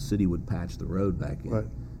apron, but the city would patch the road back in. Right.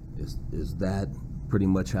 Is that pretty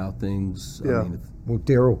much how things? Yeah. Well,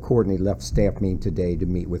 Daryl Courtney left staff meeting today to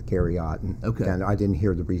meet with Carrie Otten. Okay. And I didn't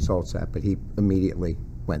hear the results of that, but he immediately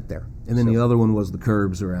went there. And then the other one was the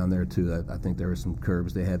curbs around there too. I think there were some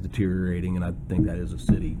curbs they had deteriorating, and I think that is a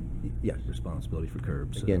city responsibility for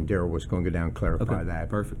curbs. So. Again, Daryl was going to go down and clarify Okay, that.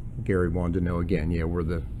 perfect. Gary wanted to know again, we're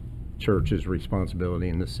the church's responsibility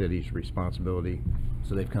and the city's responsibility.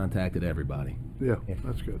 So they've contacted everybody. Yeah,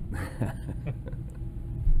 that's good. I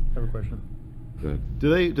have a question. Good.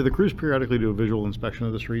 Do the crews periodically do a visual inspection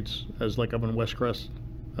of the streets? As like up in West Crest,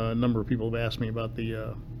 a number of people have asked me about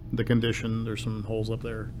the condition. There's some holes up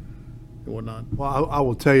there and whatnot. Well, I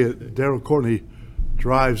will tell you, Daryl Courtney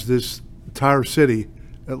drives this entire city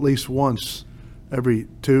at least once every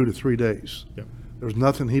 2 to 3 days. Yep. There's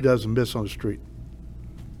nothing he doesn't miss on the street.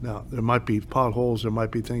 Now, there might be potholes, there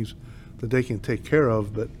might be things that they can take care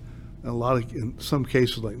of, but in some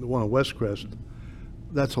cases, like the one on West Crest,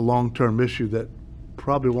 that's a long-term issue that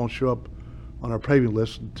probably won't show up on our paving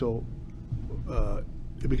list until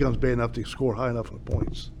it becomes bad enough to score high enough on the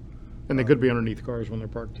points. And they could be underneath cars when they're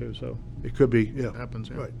parked too, so It could be, yeah. happens,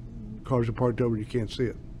 yeah. Right. Cars are parked over, you can't see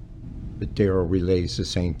it. But Daryl relays the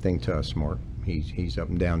same thing to us, Mark. He's up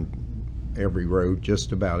and down every road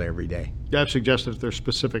just about every day. Yeah, I've suggested if there's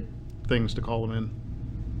specific things to call them in.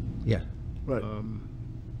 Yeah. Right.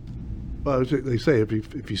 Well, as they say, if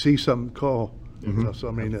you see something, call. So,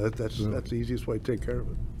 I mean, that's the easiest way to take care of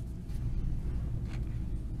it.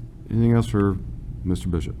 Anything else for Mr.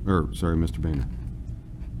 Bishop, Mr. Boehner?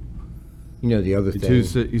 The other You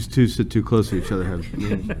thing. two sit too close to each other.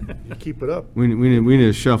 You keep it up. We need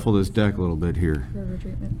to shuffle this deck a little bit here.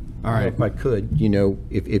 All right. If I could,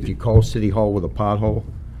 if you call City Hall with a pothole,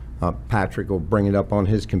 Patrick will bring it up on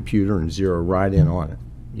his computer and zero right in on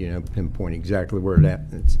it. Pinpoint exactly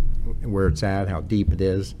where it's at, how deep it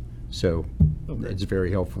is. So it's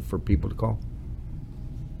very helpful for people to call.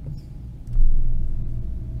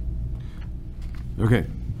 Okay.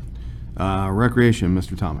 Recreation,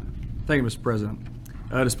 Mr. Thomas. Thank you, Mr. President.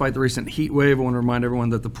 Despite the recent heat wave, I want to remind everyone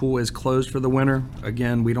that the pool is closed for the winter.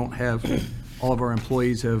 Again, we don't have, all of our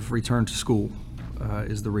employees have returned to school,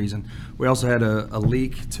 is the reason. We also had a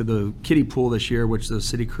leak to the kiddie pool this year, which the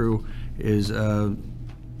city crew is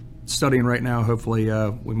studying right now. Hopefully,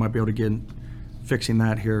 we might be able to get fixing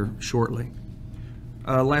that here shortly.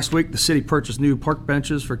 Last week, the city purchased new park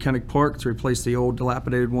benches for Kennick Park to replace the old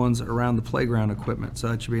dilapidated ones around the playground equipment. So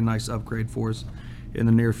that should be a nice upgrade for us in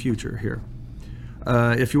the near future here.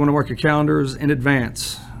 If you want to mark your calendars in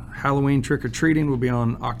advance, Halloween trick-or-treating will be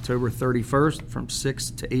on October 31st from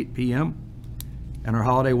 6 to 8 p.m. And our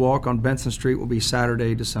holiday walk on Benson Street will be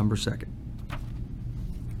Saturday, December 2nd.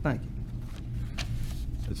 Thank you.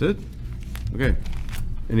 That's it? Okay.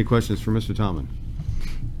 Any questions for Mr. Tomlin?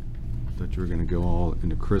 Thought you were going to go all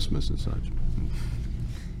into Christmas and such.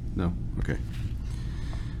 No? Okay.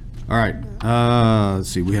 All right. Let's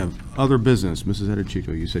see. We have other business. Mrs.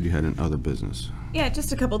 Edichico, you said you had an other business. Yeah,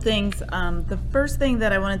 just a couple things. The first thing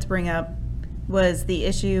that I wanted to bring up was the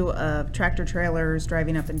issue of tractor trailers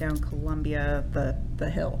driving up and down Columbia, the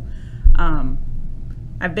hill.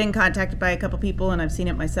 I've been contacted by a couple people and I've seen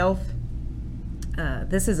it myself.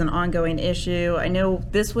 This is an ongoing issue. I know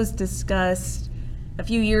this was discussed a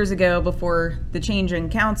few years ago before the change in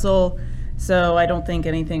council, so I don't think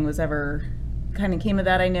anything was ever kind of came of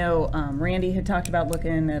that. I know Randy had talked about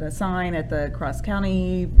looking at a sign at the Cross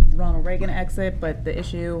County Ronald Reagan exit, but the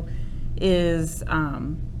issue is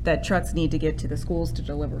that trucks need to get to the schools to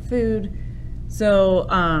deliver food. So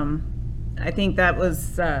I think that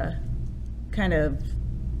was kind of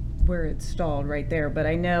where it stalled right there. But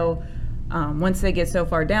I know once they get so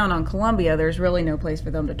far down on Columbia, there's really no place for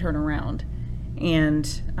them to turn around.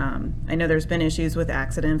 And I know there's been issues with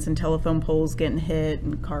accidents and telephone poles getting hit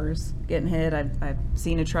and cars getting hit. I've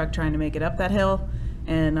seen a truck trying to make it up that hill,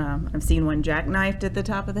 and I've seen one jackknifed at the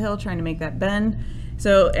top of the hill trying to make that bend.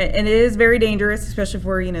 So, and it is very dangerous, especially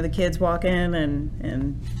for, the kids walking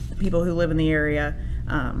and the people who live in the area.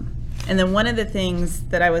 And then one of the things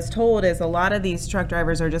that I was told is a lot of these truck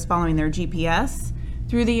drivers are just following their GPS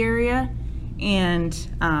through the area. And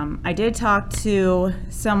I did talk to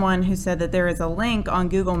someone who said that there is a link on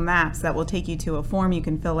Google Maps that will take you to a form you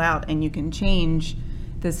can fill out, and you can change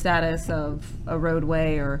the status of a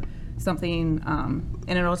roadway or something, and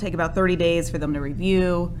it'll take about 30 days for them to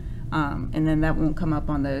review, and then that won't come up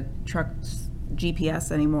on the truck's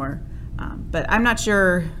GPS anymore. But I'm not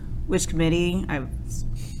sure which committee. I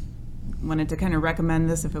wanted to kind of recommend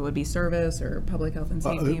this, if it would be service or public health and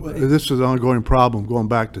safety. But This is an ongoing problem going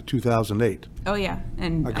back to 2008. oh yeah,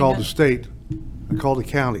 and I called know- the state I called the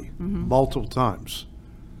county multiple times.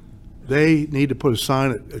 They need to put a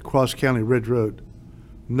sign at Cross County Ridge Road.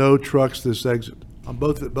 No trucks this exit on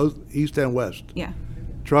both east and west. Yeah.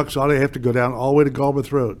 Trucks ought to have to go down all the way to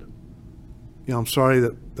Galbraith Road. You know, I'm sorry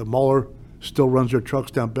that the Muller still runs their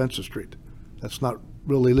trucks down Benson Street. That's not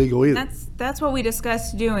really legal either. That's what we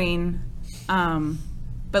discussed doing.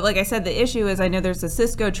 But like I said, the issue is I know there's a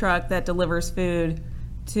Cisco truck that delivers food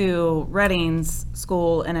to Reading's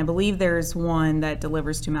school, and I believe there's one that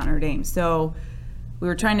delivers to Mount Notre Dame. So we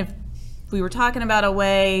were talking about a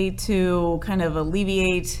way to kind of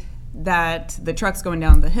alleviate that the truck's going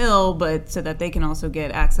down the hill, but so that they can also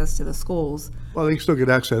get access to the schools. Well, they can still get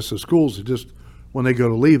access to schools. It just, when they go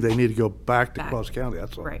to leave, they need to go back to Cross County,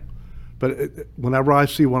 that's all. Right. But whenever I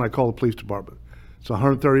see one, I call the police department. It's a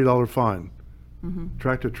 $130 fine.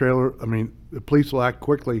 Tractor trailer, I mean, the police will act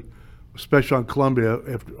quickly, especially on Columbia,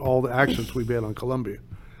 after all the accidents we've had on Columbia.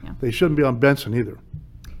 Yeah. They shouldn't be on Benson either.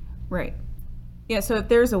 Right. Yeah, so if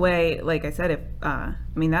there's a way, like I said, I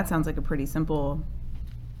mean, that sounds like a pretty simple,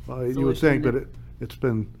 You would think, but it's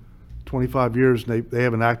been 25 years and they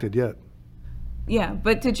haven't acted yet. yeah,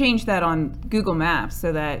 but to change that on Google Maps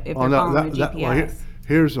so that if Oh, they're no, following the well, GPS.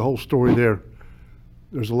 here's the whole story there.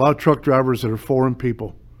 There's a lot of truck drivers that are foreign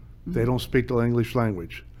people. They don't speak the English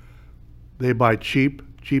language. They buy cheap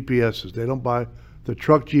GPSs. They don't buy, the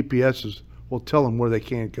truck GPSs will tell them where they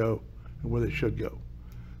can't go and where they should go.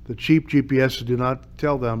 The cheap GPSs do not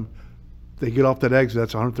tell them they get off that exit,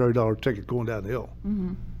 that's a $130 ticket going down the hill.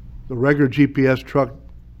 The regular GPS truck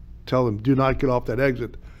tell them, do not get off that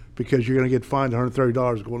exit because you're gonna get fined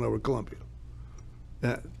 $130 going over Columbia.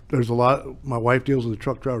 There's a lot, my wife deals with the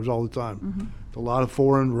truck drivers all the time. A lot of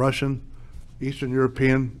foreign, Russian, Eastern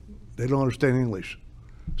European, they don't understand English.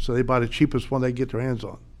 So they buy the cheapest one they can get their hands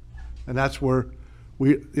on. And that's where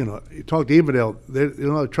you talk to Evadale, they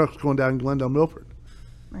don't have trucks going down Glendale, Milford.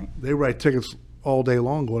 Right. They write tickets all day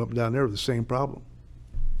long going up and down there with the same problem.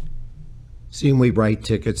 Seeing we write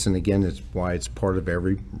tickets, and again, it's why it's part of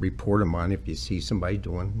every report of mine. If you see somebody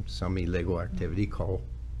doing some illegal activity, call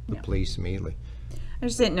the police immediately. I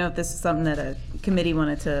just didn't know if this is something that a committee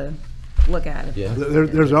wanted to look at. Yeah.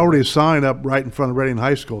 There's already a sign up right in front of Reading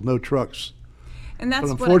High School, no trucks. And But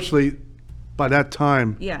that's unfortunately, by that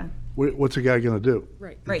time, yeah, what's a guy gonna do?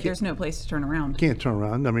 Right. right, there's no place to turn around. You can't turn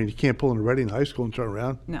around. I mean, you can't pull into Reading High School and turn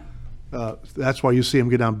around. No. That's why you see them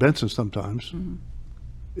get down Benson sometimes,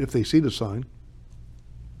 if they see the sign.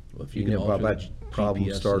 Well, if You can know, Bob, alter that the problem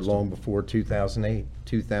GPS started system. long before 2008,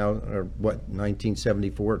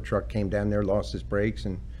 1974. A truck came down there, lost his brakes,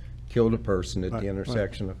 and killed a person at Right, the right,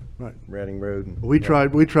 intersection of right. Reading Road. And We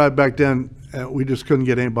tried back then, and we just couldn't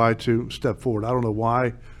get anybody to step forward. I don't know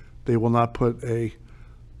why they will not put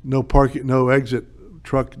no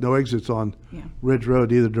exits on Yeah. Ridge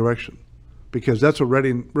Road either direction. Because that's what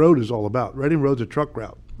Reading Road is all about. Reading Road's a truck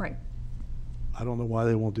route. Right. I don't know why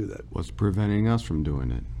they won't do that. What's preventing us from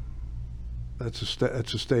doing it? That's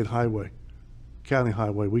a state highway, county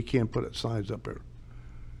highway. We can't put signs up there.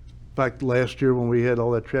 In fact, last year when we had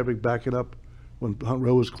all that traffic backing up, when Hunt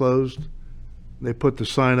Row was closed, they put the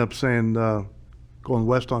sign up saying, going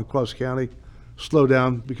west on Cross County, slow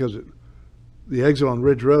down because the exit on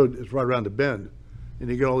Ridge Road is right around the bend. And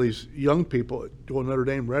you get all these young people going Notre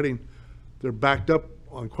Dame, Reading, they're backed up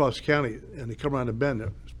on Cross County and they come around the bend.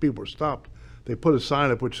 People are stopped. They put a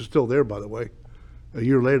sign up, which is still there, by the way. A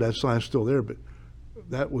year later, that sign's still there, but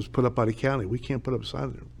that was put up by the county. We can't put up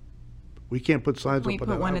signs there. We can't put signs Can we up on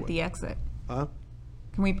put that one at highway. the exit? Huh?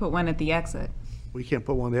 Can we put one at the exit? We can't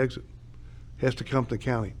put one at the exit. Has to come to the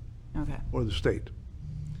county Okay. or the state.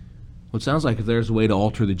 Well, it sounds like if there's a way to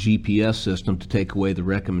alter the GPS system to take away the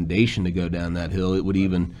recommendation to go down that hill, it would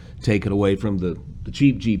even take it away from the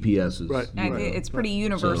cheap GPSs. Right. It's pretty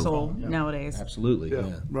universal nowadays. Absolutely,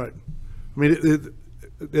 yeah. Right. I mean,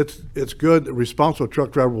 it's good. A responsible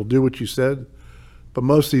truck driver will do what you said, but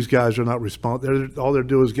most of these guys are not responsible. All they're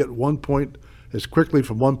doing is get one point as quickly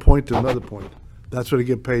from one point to another point. That's what they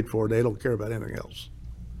get paid for. They don't care about anything else.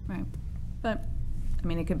 Right. But, I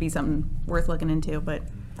mean, it could be something worth looking into, but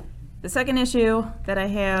the second issue that I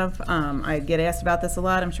have, I get asked about this a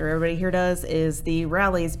lot, I'm sure everybody here does, is the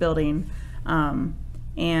Rallies building.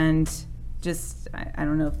 And just, I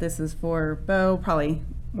don't know if this is for Bo, probably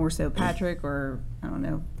more so Patrick, or, I don't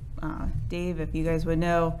know, Dave, if you guys would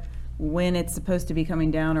know when it's supposed to be coming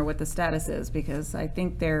down or what the status is, because I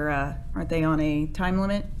think they're, aren't they on a time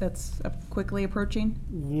limit that's quickly approaching?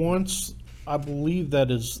 Once, I believe that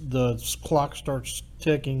is, the clock starts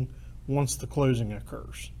ticking once the closing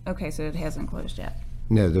occurs. Okay, so it hasn't closed yet.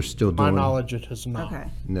 No, they're still My doing, knowledge, it has not. Okay.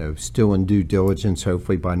 no, still in due diligence,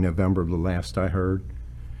 hopefully by November, the last I heard.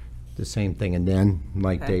 The same thing, and then,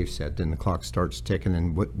 like Okay. Dave said, then the clock starts ticking,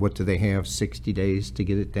 and what do they have, 60 days to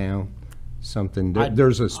get it down? Something,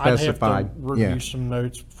 there's a specified, I'd have to yeah. review some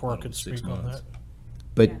notes before I could 6 speak on months. that.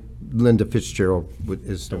 But Linda Fitzgerald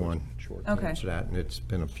is the one to Okay. answer that, and it's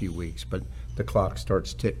been a few weeks. But the clock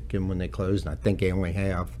starts ticking when they close, and I think they only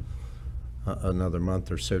have another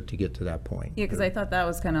month or so to get to that point. Yeah, because I thought that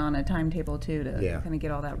was kind of on a timetable too, to Yeah. kind of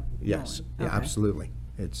get all that Yes, rolling. yeah, Okay. absolutely.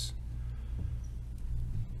 It's,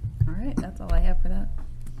 All right, that's all I have for that.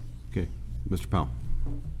 Okay, Mr. Powell.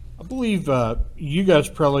 I believe you guys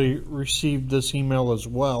probably received this email as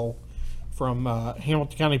well from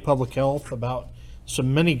Hamilton County Public Health about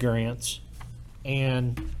some mini grants,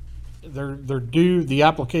 and they're due. The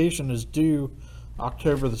application is due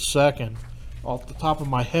October the 2nd. Off the top of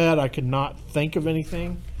my head, I could not think of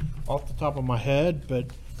anything off the top of my head, but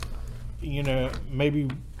you know, maybe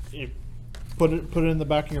put it in the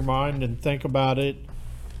back of your mind and think about it,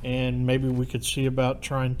 and maybe we could see about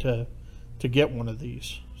trying to get one of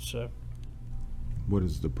these. So. What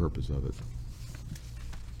is the purpose of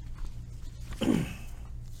it?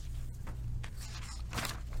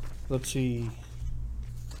 Let's see.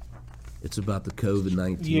 It's about the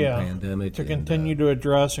COVID-19 Yeah, pandemic. to and, continue to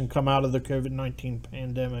address and come out of the COVID-19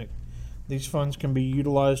 pandemic. These funds can be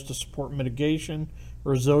utilized to support mitigation,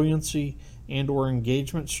 resiliency, and/or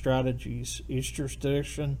engagement strategies. Each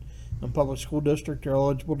jurisdiction and public school district are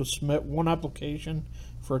eligible to submit one application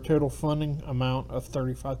for a total funding amount of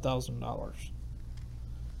 $35,000.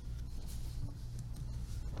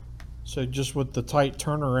 So just with the tight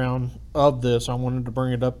turnaround of this, I wanted to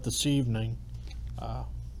bring it up this evening.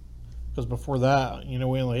 Because before that, you know,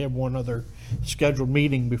 we only had one other scheduled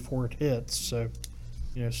meeting before it hits. So,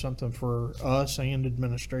 you know, something for us and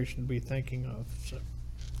administration to be thinking of. So.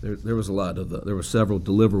 There was a lot of, there were several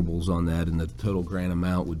deliverables on that, and the total grant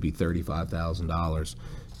amount would be $35,000.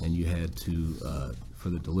 And you had to, for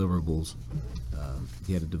the deliverables,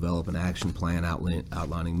 you had to develop an action plan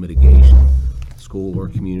outlining mitigation, school or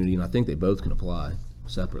community, and I think they both can apply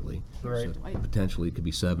separately. Right. So potentially it could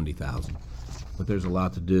be 70,000. But there's a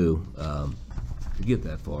lot to do to get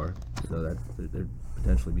that far, so that there'd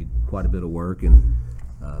potentially be quite a bit of work and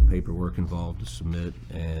paperwork involved to submit,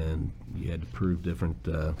 and you had to prove different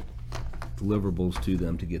deliverables to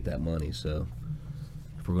them to get that money. So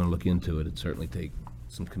if we're going to look into it, it'd certainly take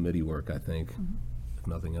some committee work, I think, if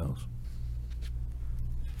nothing else.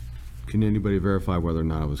 Can anybody verify whether or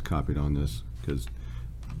not I was copied on this? Because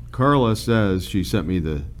Carla says she sent me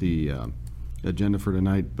the agenda for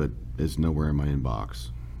tonight, but it's nowhere in my inbox.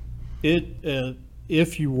 It,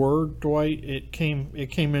 if you were, Dwight, it came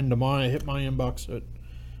into mine. It hit my inbox at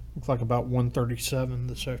looks like about 1:37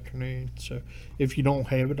 this afternoon. So if you don't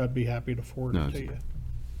have it, I'd be happy to forward No, it to it's-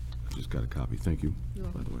 you. Just got a copy. Thank you,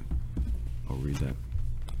 by the way. I'll read that.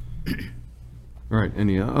 All right,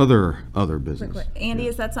 any other business? Quick, Andy,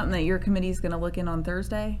 is that something that your committee's going to look in on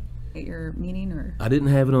Thursday at your meeting, or? I didn't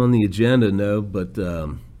have it on the agenda, no, but,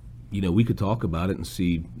 you know, we could talk about it and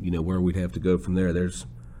see, you know, where we'd have to go from there.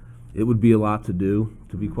 It would be a lot to do,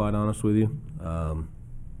 to be quite honest with you.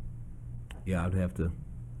 Yeah, I'd have to,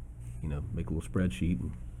 you know, make a little spreadsheet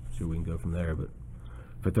and see where we can go from there, but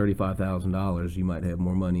for $35,000, you might have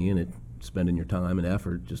more money in it, spending your time and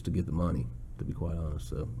effort just to get the money, to be quite honest,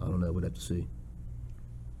 so I don't know, we'd have to see.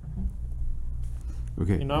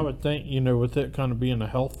 Okay. You know, I would think, you know, with it kind of being a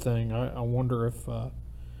health thing, I wonder if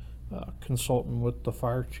consulting with the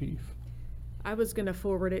fire chief, I was gonna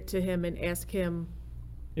forward it to him and ask him,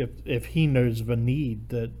 if he knows of a need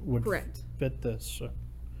that would Correct. fit this. So.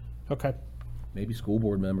 Okay. Maybe school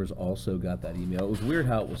board members also got that email. It was weird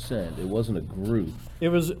how it was sent. It wasn't a group. It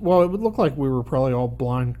was, well, it would look like we were probably all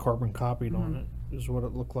blind carbon copied on it, is what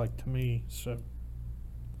it looked like to me. So.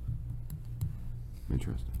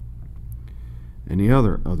 Interesting. Any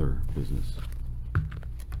other business?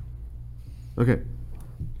 Okay.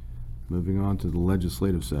 Moving on to the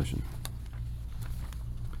legislative session.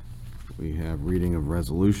 We have reading of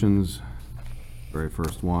resolutions. Very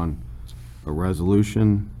first one, a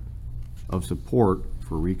resolution of support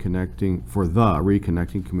for the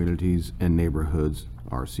Reconnecting Communities and Neighborhoods,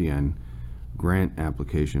 RCN, grant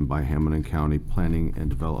application by Hamilton County Planning and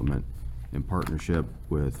Development in partnership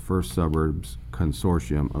with First Suburbs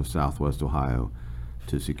Consortium of Southwest Ohio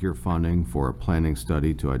to secure funding for a planning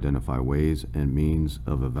study to identify ways and means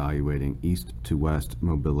of evaluating east to west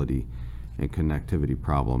mobility and connectivity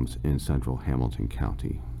problems in central Hamilton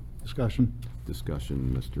County. Discussion.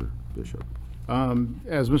 Discussion, Mr. Bishop.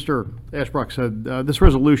 As Mr. Ashbrook said, this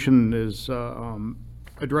resolution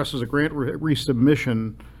addresses a grant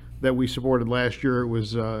resubmission that we supported last year. It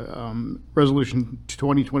was Resolution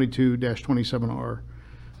 2022-27R.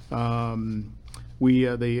 The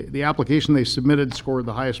application they submitted scored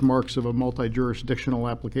the highest marks of a multi-jurisdictional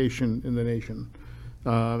application in the nation,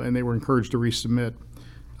 and they were encouraged to resubmit.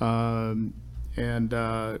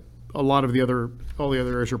 A lot of all the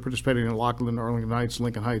other areas are participating in Lockland, Arlington Heights,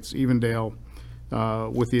 Lincoln Heights, Evendale,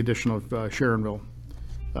 with the addition of Sharonville.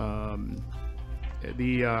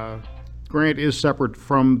 The grant is separate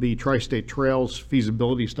from the Tri-State Trails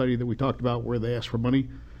feasibility study that we talked about where they asked for money.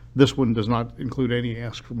 This one does not include any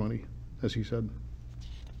ask for money, as he said.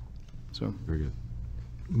 So, Very good.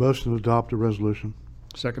 Motion to adopt the resolution.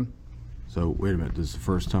 second? So, wait a minute, this is the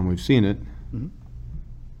first time we've seen it. Mhm.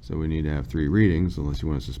 So we need to have 3 readings unless you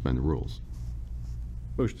want to suspend the rules.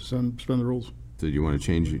 Motion to suspend the rules. So do you want to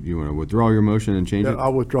change it? Do you want to withdraw your motion and change Yeah, it?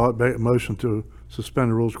 I'll withdraw it, motion to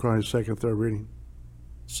suspend the rules requiring second, third reading.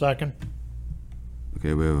 Second.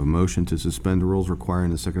 Okay, we have a motion to suspend the rules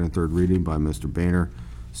requiring the second and third reading by Mr. Boehner,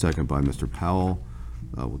 second by Mr. Powell.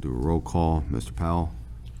 We'll do a roll call. Mr. Powell,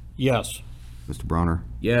 Yes. Mr. Bronner,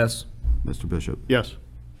 Yes. Mr. Bishop, Yes.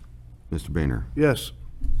 Mr. Boehner, Yes.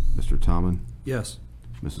 Mr. Tomlin, Yes.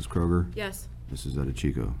 Mrs. Kroger, Yes. Mrs.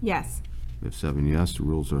 Edichico. Yes. We have 7 yes, the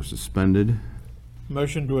rules are suspended.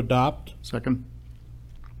 Motion to adopt. Second?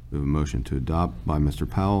 We have a motion to adopt by Mr.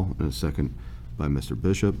 Powell and a second by Mr.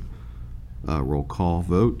 Bishop. Roll call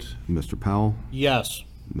vote. Mr. Powell, Yes.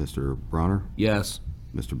 Mr. Bronner, Yes.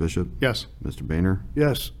 Mr. Bishop, Yes. Mr. Boehner,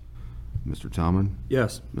 Yes. Mr. Tomlin,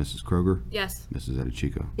 Yes. Mrs. Kroger, Yes. Mrs.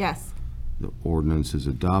 Edichico. Yes. The ordinance is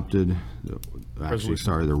adopted. Actually, Resolution.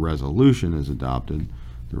 sorry, the resolution is adopted.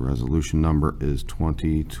 The resolution number is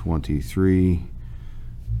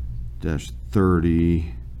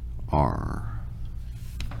 2023-30R.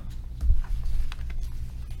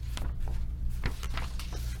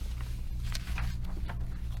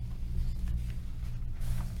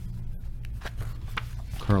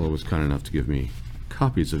 Carla was kind enough to give me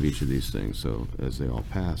copies of each of these things, so as they all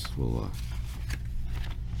pass, we'll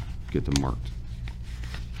get them marked.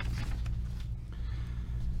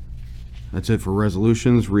 That's it for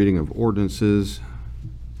resolutions. Reading of ordinances.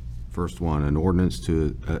 First one, an ordinance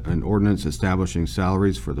establishing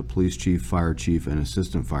salaries for the police chief, fire chief, and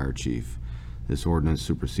assistant fire chief. This ordinance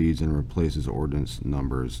supersedes and replaces ordinance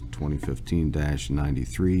numbers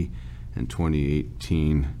 2015-93 and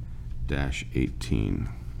 2018-18.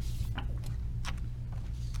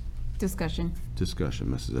 Discussion. Discussion,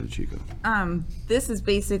 Mrs. Edichico. This is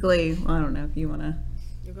basically, well, I don't know if you want to,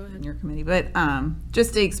 You go in ahead. your committee, but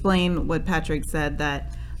just to explain what Patrick said,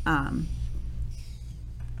 that, hold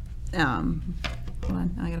on,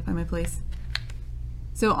 I gotta find my place.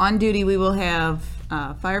 So on duty, we will have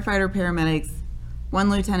firefighter, paramedics, 1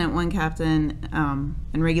 lieutenant, 1 captain,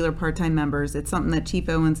 and regular part-time members. It's something that Chief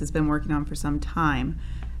Owens has been working on for some time.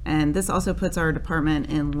 And this also puts our department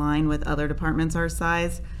in line with other departments our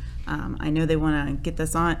size. I know they want to get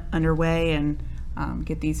this underway and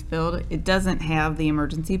get these filled. It doesn't have the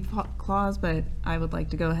emergency clause, but I would like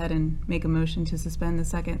to go ahead and make a motion to suspend the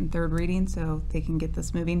second and third reading so they can get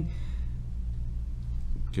this moving.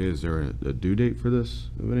 Okay, is there a due date for this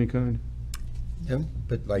of any kind? Yeah,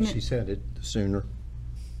 but like she said, the sooner.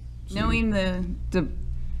 Knowing the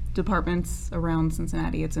departments around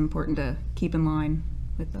Cincinnati, it's important to keep in line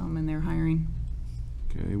with them and their hiring.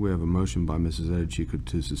 Okay, we have a motion by Mrs. Edichico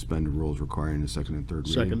to suspend the rules requiring the second and third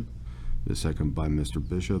reading. Second. The second by Mr.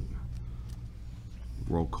 Bishop.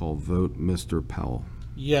 Roll call vote, Mr. Powell,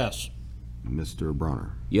 Yes. Mr.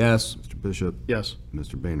 Bronner, Yes. Mr. Bishop, Yes.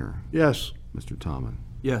 Mr. Boehner, Yes. Mr. Tomlin,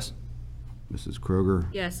 Yes. Mrs. Kroger,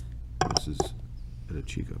 Yes. Mrs.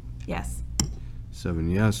 Edichico. Yes. 7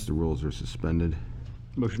 yes, the rules are suspended.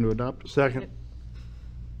 Motion to adopt? Second.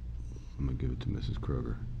 I'm gonna give it to Mrs.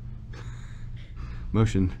 Kroger.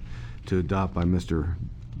 Motion to adopt by Mr.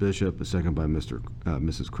 Bishop, a second by Mrs.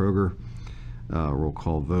 Kroger. Roll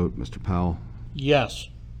call vote, Mr. Powell, Yes.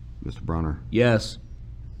 Mr. Bronner, Yes.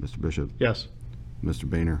 Mr. Bishop, Yes. Mr.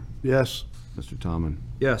 Boehner, Yes. Mr. Tomlin,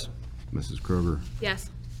 Yes. Mrs. Kroger, Yes.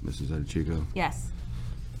 Mrs. Edichico. Yes.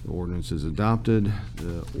 The ordinance is adopted.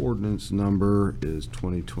 The ordinance number is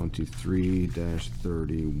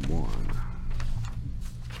 2023-31.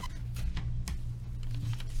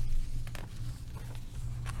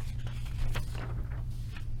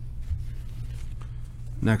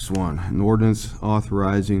 Next one, an ordinance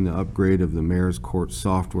authorizing the upgrade of the mayor's court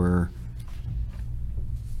software.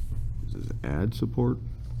 This is ad support?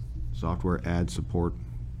 Software ad support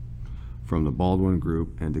from the Baldwin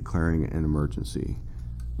Group and declaring an emergency.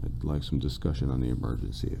 I'd like some discussion on the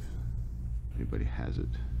emergency if anybody has it.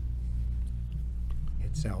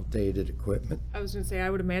 It's outdated equipment. I was gonna say, I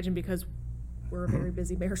would imagine because we're a very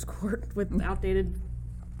busy mayor's court with outdated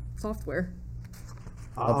software.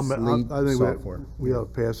 obsolete I think software. we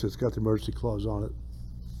ought to pass it. It's got the emergency clause on it.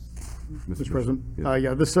 Mr. President,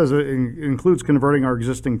 yeah, this says it includes converting our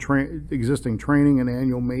existing training and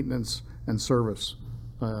annual maintenance and service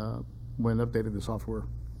when updating the software.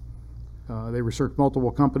 They researched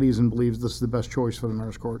multiple companies and believes this is the best choice for the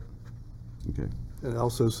mayor's court. Okay. And it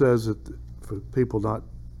also says that for people not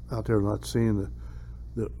out there not seeing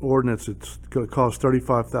the ordinance, it's going to cost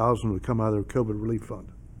 $35,000 to come out of their COVID relief fund.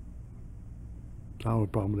 I don't have a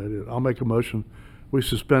problem with that either. I'll make a motion. We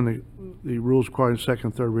suspend the rules requiring second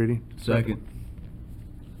and third reading. Second.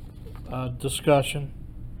 Discussion.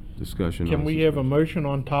 Discussion. Can on we this. have a motion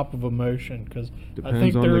on top of a motion? Because I Depends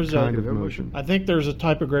think on the there's kind of a, motion. I think there's a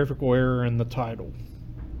typographical error in the title.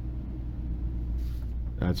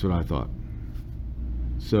 That's what I thought.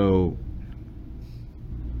 So,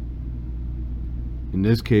 in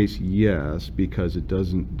this case, yes, because it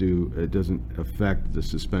doesn't affect the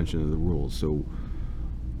suspension of the rules. So,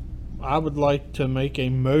 I would like to make a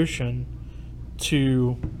motion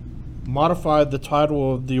to modify the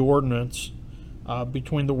title of the ordinance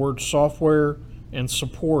between the word software and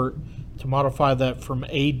support to modify that from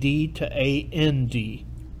AD to AND.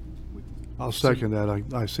 I'll second that.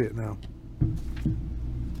 I see it now.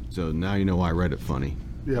 so now you know why I read it funny.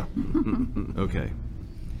 Yeah. Okay.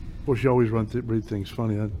 Of course, you always read things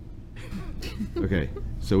funny. Okay.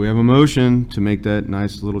 So we have a motion to make that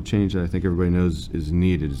nice little change that I think everybody knows is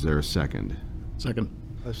needed. Is there a second? Second.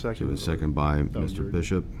 I So second a it. second by was Mr. very good.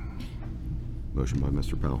 Bishop. Motion by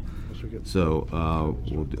Mr. Powell. That's good. So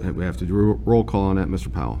we have to do a roll call on that.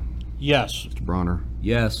 Mr. Powell, Yes. Mr. Bronner,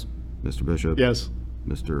 Yes. Mr. Bishop. Yes.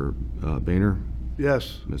 Mr. Boehner,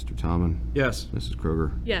 Yes. Mr. Tomlin, Yes. Mrs.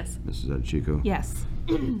 Kroger, Yes. Mrs. Adichiko. Yes.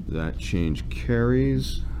 That change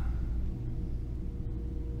carries.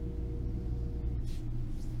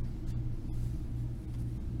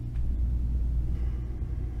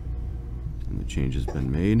 And the change has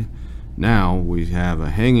been made. Now, we have a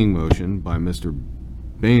hanging motion by Mr.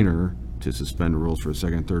 Boehner to suspend the rules for a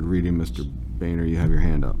second and third reading. Mr. Boehner, you have your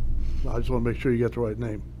hand up. I just want to make sure you got the right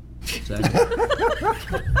name. Second.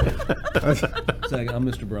 Second. I'm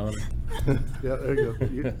Mr. Bronner. Yeah, there you go.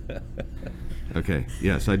 You- Okay,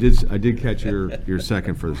 yes, I did catch your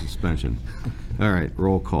second for the suspension. All right,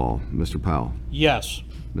 roll call. Mr. Powell, Yes.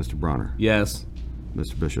 Mr. Bronner, Yes.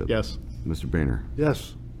 Mr. Bishop. Yes. Mr. Boehner,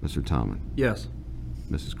 Yes. Mr. Tomlin, Yes.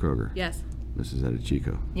 Mrs. Kroger. Yes. Mrs.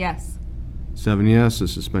 Adichiko. Yes. 7 yes, the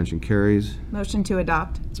suspension carries. Motion to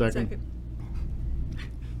adopt. Second.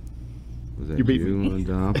 Was that You beat me. you,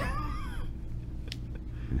 Adopt?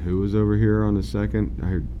 And who was over here on the second? I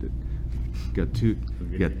heard, got two,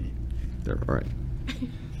 got, there, all right.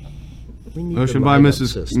 We need to Motion by write up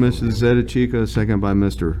Mrs. system. Adichiko, second by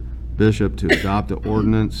Mr. Bishop to adopt the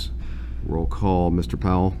ordinance. Roll call, Mr.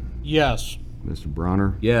 Powell, Yes. Mr.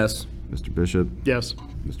 Bronner, Yes. Mr. Bishop, Yes.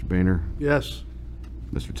 Mr. Boehner, Yes.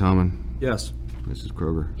 Mr. Tomlin, Yes. Mrs.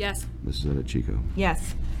 Kroger, Yes. Mrs. Adichiko.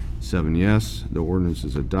 Yes. 7 yes, the ordinance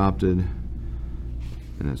is adopted,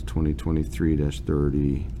 and that's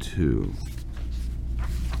 2023-32.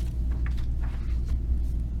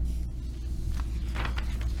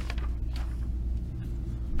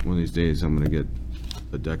 One of these days, I'm gonna get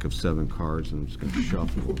a deck of 7 cards, and I'm just gonna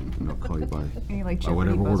shuffle, and I'll call you by You like by Jeopardy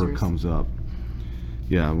whatever order buzzers. comes up.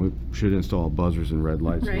 Yeah, we should install buzzers and red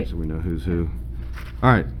lights Right. so we know who's who.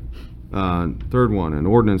 All right, third one, an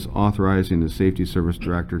ordinance authorizing the Safety Service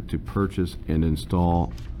Director to purchase and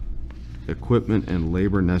install equipment and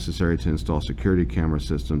labor necessary to install security camera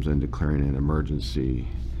systems and declaring an emergency.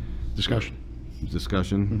 Discussion.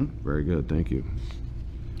 Discussion? Very good, thank you.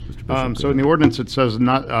 Mr. Bishop, So in the ordinance, it says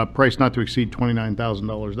not, price not to exceed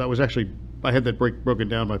 $29,000. That was actually, I had that broken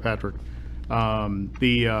down by Patrick.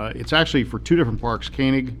 It's actually for two different parks.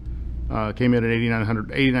 Koenig came in at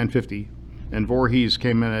 $8,950, and Voorhees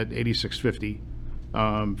came in at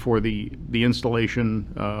 $8,650 for the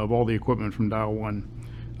installation of all the equipment from Dial One.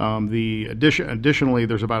 Additionally,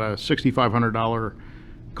 there's about a $6,500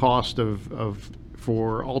 cost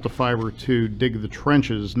for Alta Fiber to dig the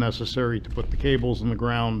trenches necessary to put the cables in the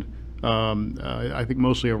ground. I think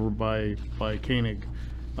mostly over by Koenig,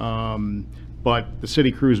 but the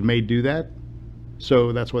city crews may do that,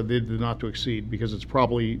 so that's why they did not to exceed, because it's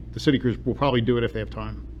probably the city crews will probably do it if they have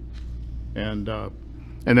time, and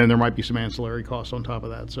then there might be some ancillary costs on top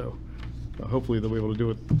of that. So hopefully they'll be able to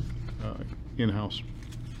do it in-house,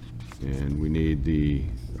 And we need the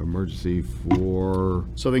emergency for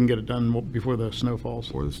so they can get it done before the snow falls.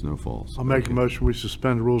 the snow falls. I'll make a motion. We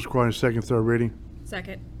suspend the rules requiring second and third reading.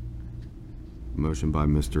 Second. Motion by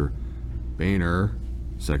Mr. Boehner,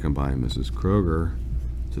 second by Mrs. Kroger,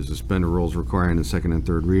 To suspend the rules requiring the second and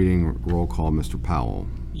third reading, roll call, Mr. Powell,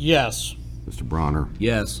 Yes. Mr. Bronner,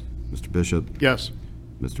 Yes. Mr. Bishop, Yes.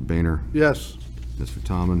 Mr. Boehner, Yes. Mr.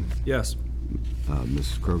 Tomlin, Yes.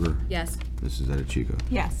 Mrs. Kroger, Yes. Mrs. Edichico.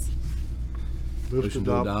 Yes. Move to Motion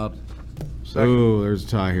to adopt. adopt. Second. Oh, there's a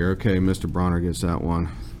tie here. Okay, Mr. Bronner gets that one.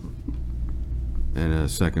 And a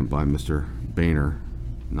second by Mr. Boehner,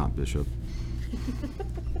 not Bishop.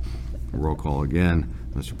 Roll call again.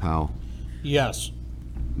 Mr. Powell, Yes.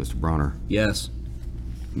 Mr. Bronner, Yes.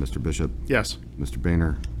 Mr. Bishop, Yes. Mr.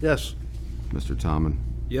 Boehner, Yes. Mr. Tomlin,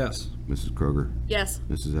 Yes. Mrs. Kroger, Yes.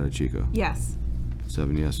 Mrs. Edichico. Yes.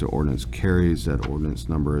 7 yes, the ordinance carries. That ordinance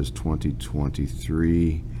number is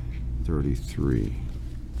 2023-33.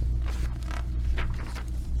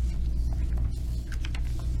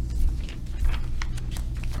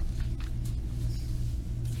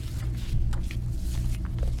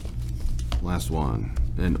 Last one,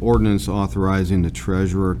 an ordinance authorizing the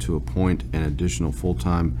treasurer to appoint an additional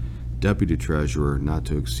full-time deputy treasurer not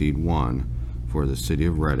to exceed one for the city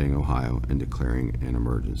of Reading, Ohio, and declaring an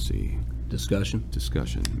emergency. Discussion.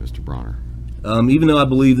 Discussion, Mr. Bronner. Even though I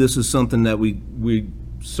believe this is something that we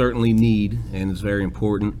certainly need and is very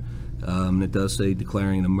important, it does say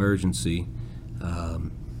declaring an emergency.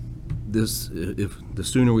 If the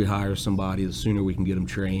sooner we hire somebody, the sooner we can get them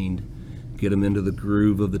trained, get them into the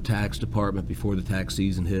groove of the tax department before the tax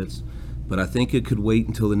season hits. But I think it could wait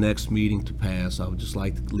until the next meeting to pass. I would just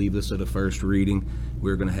like to leave this at a first reading.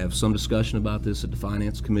 We're going to have some discussion about this at the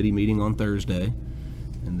Finance Committee meeting on Thursday,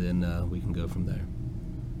 and then we can go from there.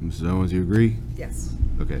 Mrs. Owens, you agree? Yes.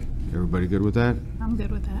 Okay, everybody good with that? I'm good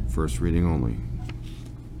with that. First reading only.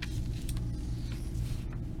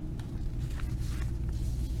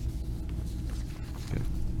 Okay,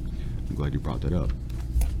 I'm glad you brought that up.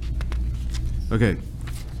 Okay,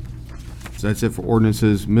 so that's it for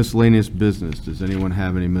ordinances. Miscellaneous business. Does anyone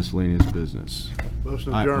have any miscellaneous business?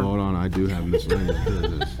 Motion Hold adjourned. on, I do have miscellaneous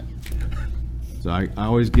business. So I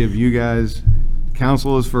always give you guys,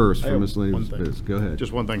 council is first I for have miscellaneous one thing. business. Go ahead.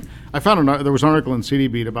 Just one thing. I found there was an article in CD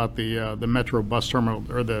Beat about the Metro bus terminal,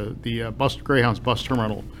 or the Greyhound's bus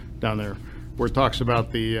terminal down there, where it talks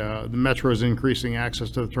about the Metro's increasing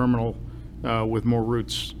access to the terminal with more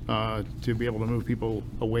routes to be able to move people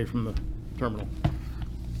away from the terminal.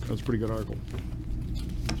 That's a pretty good article.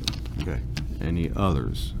 Okay, any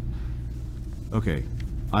others? Okay,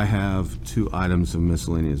 I have 2 items of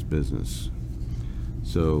miscellaneous business.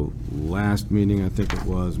 So, last meeting, I think it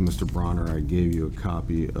was, Mr. Bronner, I gave you a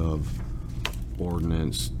copy of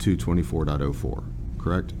ordinance 224.04,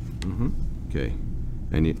 correct? Mm-hmm. Okay,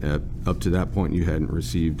 and up to that point, you hadn't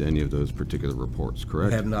received any of those particular reports,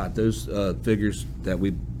 correct? Have not. Those figures that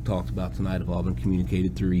we talked about tonight have all been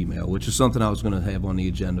communicated through email, which is something I was going to have on the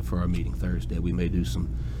agenda for our meeting Thursday. We may do some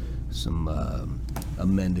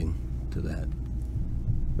amending to that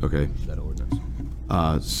Okay,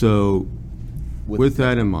 ordinance. so, with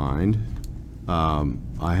that in mind,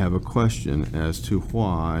 I have a question as to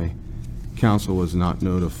why council was not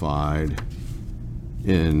notified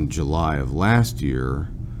in July of last year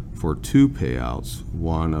for 2 payouts,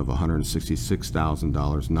 one of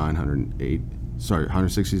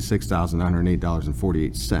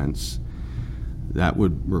 $166,908.48. That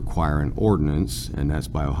would require an ordinance, and that's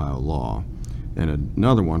by Ohio law. And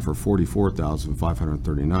another one for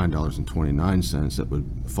 $44,539.29 that would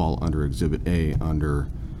fall under Exhibit A under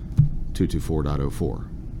 224.04.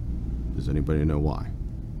 Does anybody know why?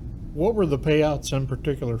 What were the payouts in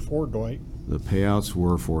particular for, Dwight? The payouts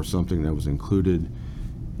were for something that was included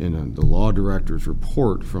in the law director's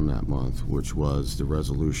report from that month, which was the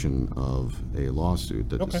resolution of a lawsuit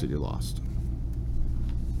that the Okay. city lost.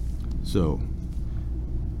 So,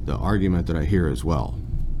 the argument that I hear as well,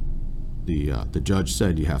 the judge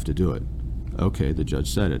said you have to do it. Okay, the judge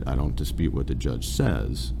said it. I don't dispute what the judge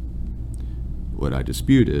says. What I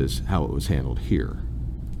dispute is how it was handled here.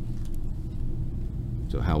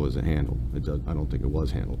 So how was it handled? I don't think it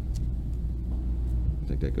was handled. I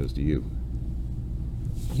think that goes to you.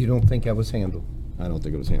 You don't think I was handled? I don't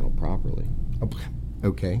think it was handled properly.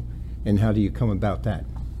 Okay. And how do you come about that?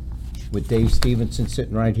 With Dave Stevenson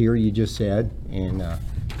sitting right here, you just said, and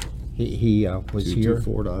he was here.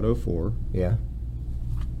 224.04. Yeah.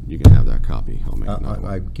 You can have that copy. I'll make another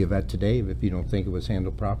I one. give that to Dave if you don't think it was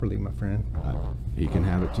handled properly, my friend. He can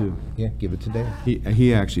have it too. Yeah, give it to Dave.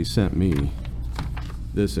 He actually sent me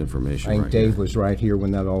this information I think right Dave here. was right here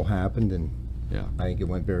when that all happened, and Yeah. I think it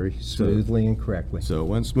went very smoothly and correctly. So it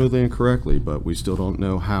went smoothly and correctly, but we still don't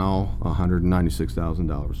know how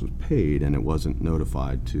 $196,000 was paid, and it wasn't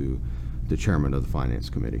notified to the chairman of the finance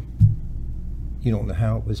committee. You don't know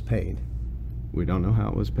how it was paid. We don't know how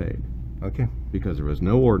it was paid. Okay. because there was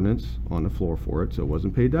no ordinance on the floor for it, so it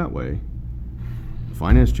wasn't paid that way. The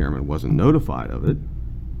finance chairman wasn't notified of it.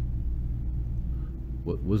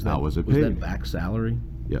 What was How that? was it Was that paid? back salary?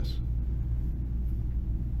 Yes.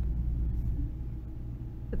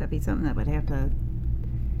 Would that be something that would have to,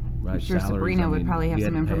 Right, sure salaries, Sabrina I would mean, probably have he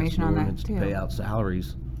had some to pass information an on that, ordinance to too. Pay out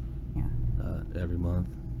salaries yeah. every month.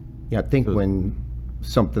 Yeah, I think So- when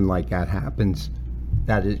something like that happens,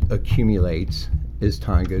 that it accumulates as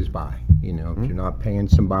time goes by. You know, if you're not paying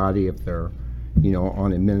somebody, if they're, you know,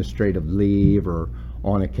 on administrative leave or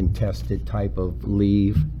on a contested type of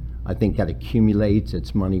leave, I think that accumulates.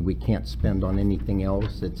 It's money we can't spend on anything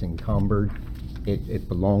else. It's encumbered. It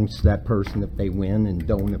belongs to that person if they win and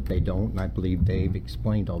don't if they don't. And I believe Dave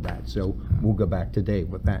explained all that. So we'll go back to Dave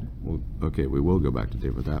with that. Well, okay, we will go back to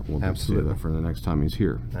Dave with that. We'll save Absolutely. that for the next time he's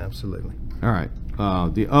here. Absolutely. All right.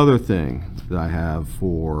 The other thing that I have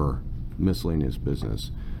for miscellaneous business,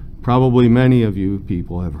 probably many of you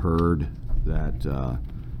people have heard that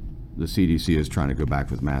the CDC is trying to go back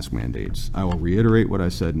with mask mandates. I will reiterate what I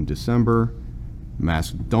said in December.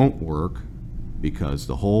 Masks don't work because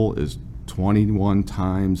the hole is 21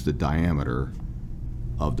 times the diameter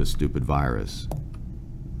of the stupid virus.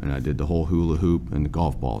 And I did the whole hula hoop and the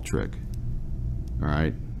golf ball trick. All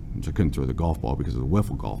right? Which I couldn't throw the golf ball because of the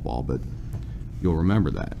wiffle golf ball, but you'll remember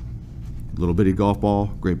that. Little bitty golf ball,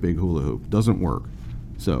 great big hula hoop. Doesn't work.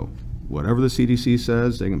 So, whatever the CDC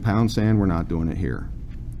says, they can pound sand, we're not doing it here.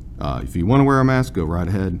 If you want to wear a mask, go right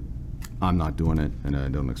ahead. I'm not doing it, and I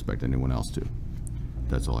don't expect anyone else to.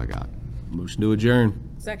 That's all I got. Motion to adjourn.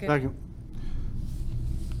 Second. Second.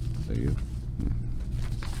 Thank you.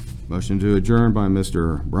 Motion to adjourn by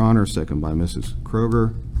Mr. Bronner, second by Mrs.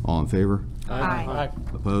 Kroger. All in favor? Aye.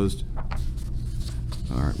 Opposed?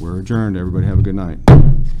 All right, we're adjourned. Everybody have a good night.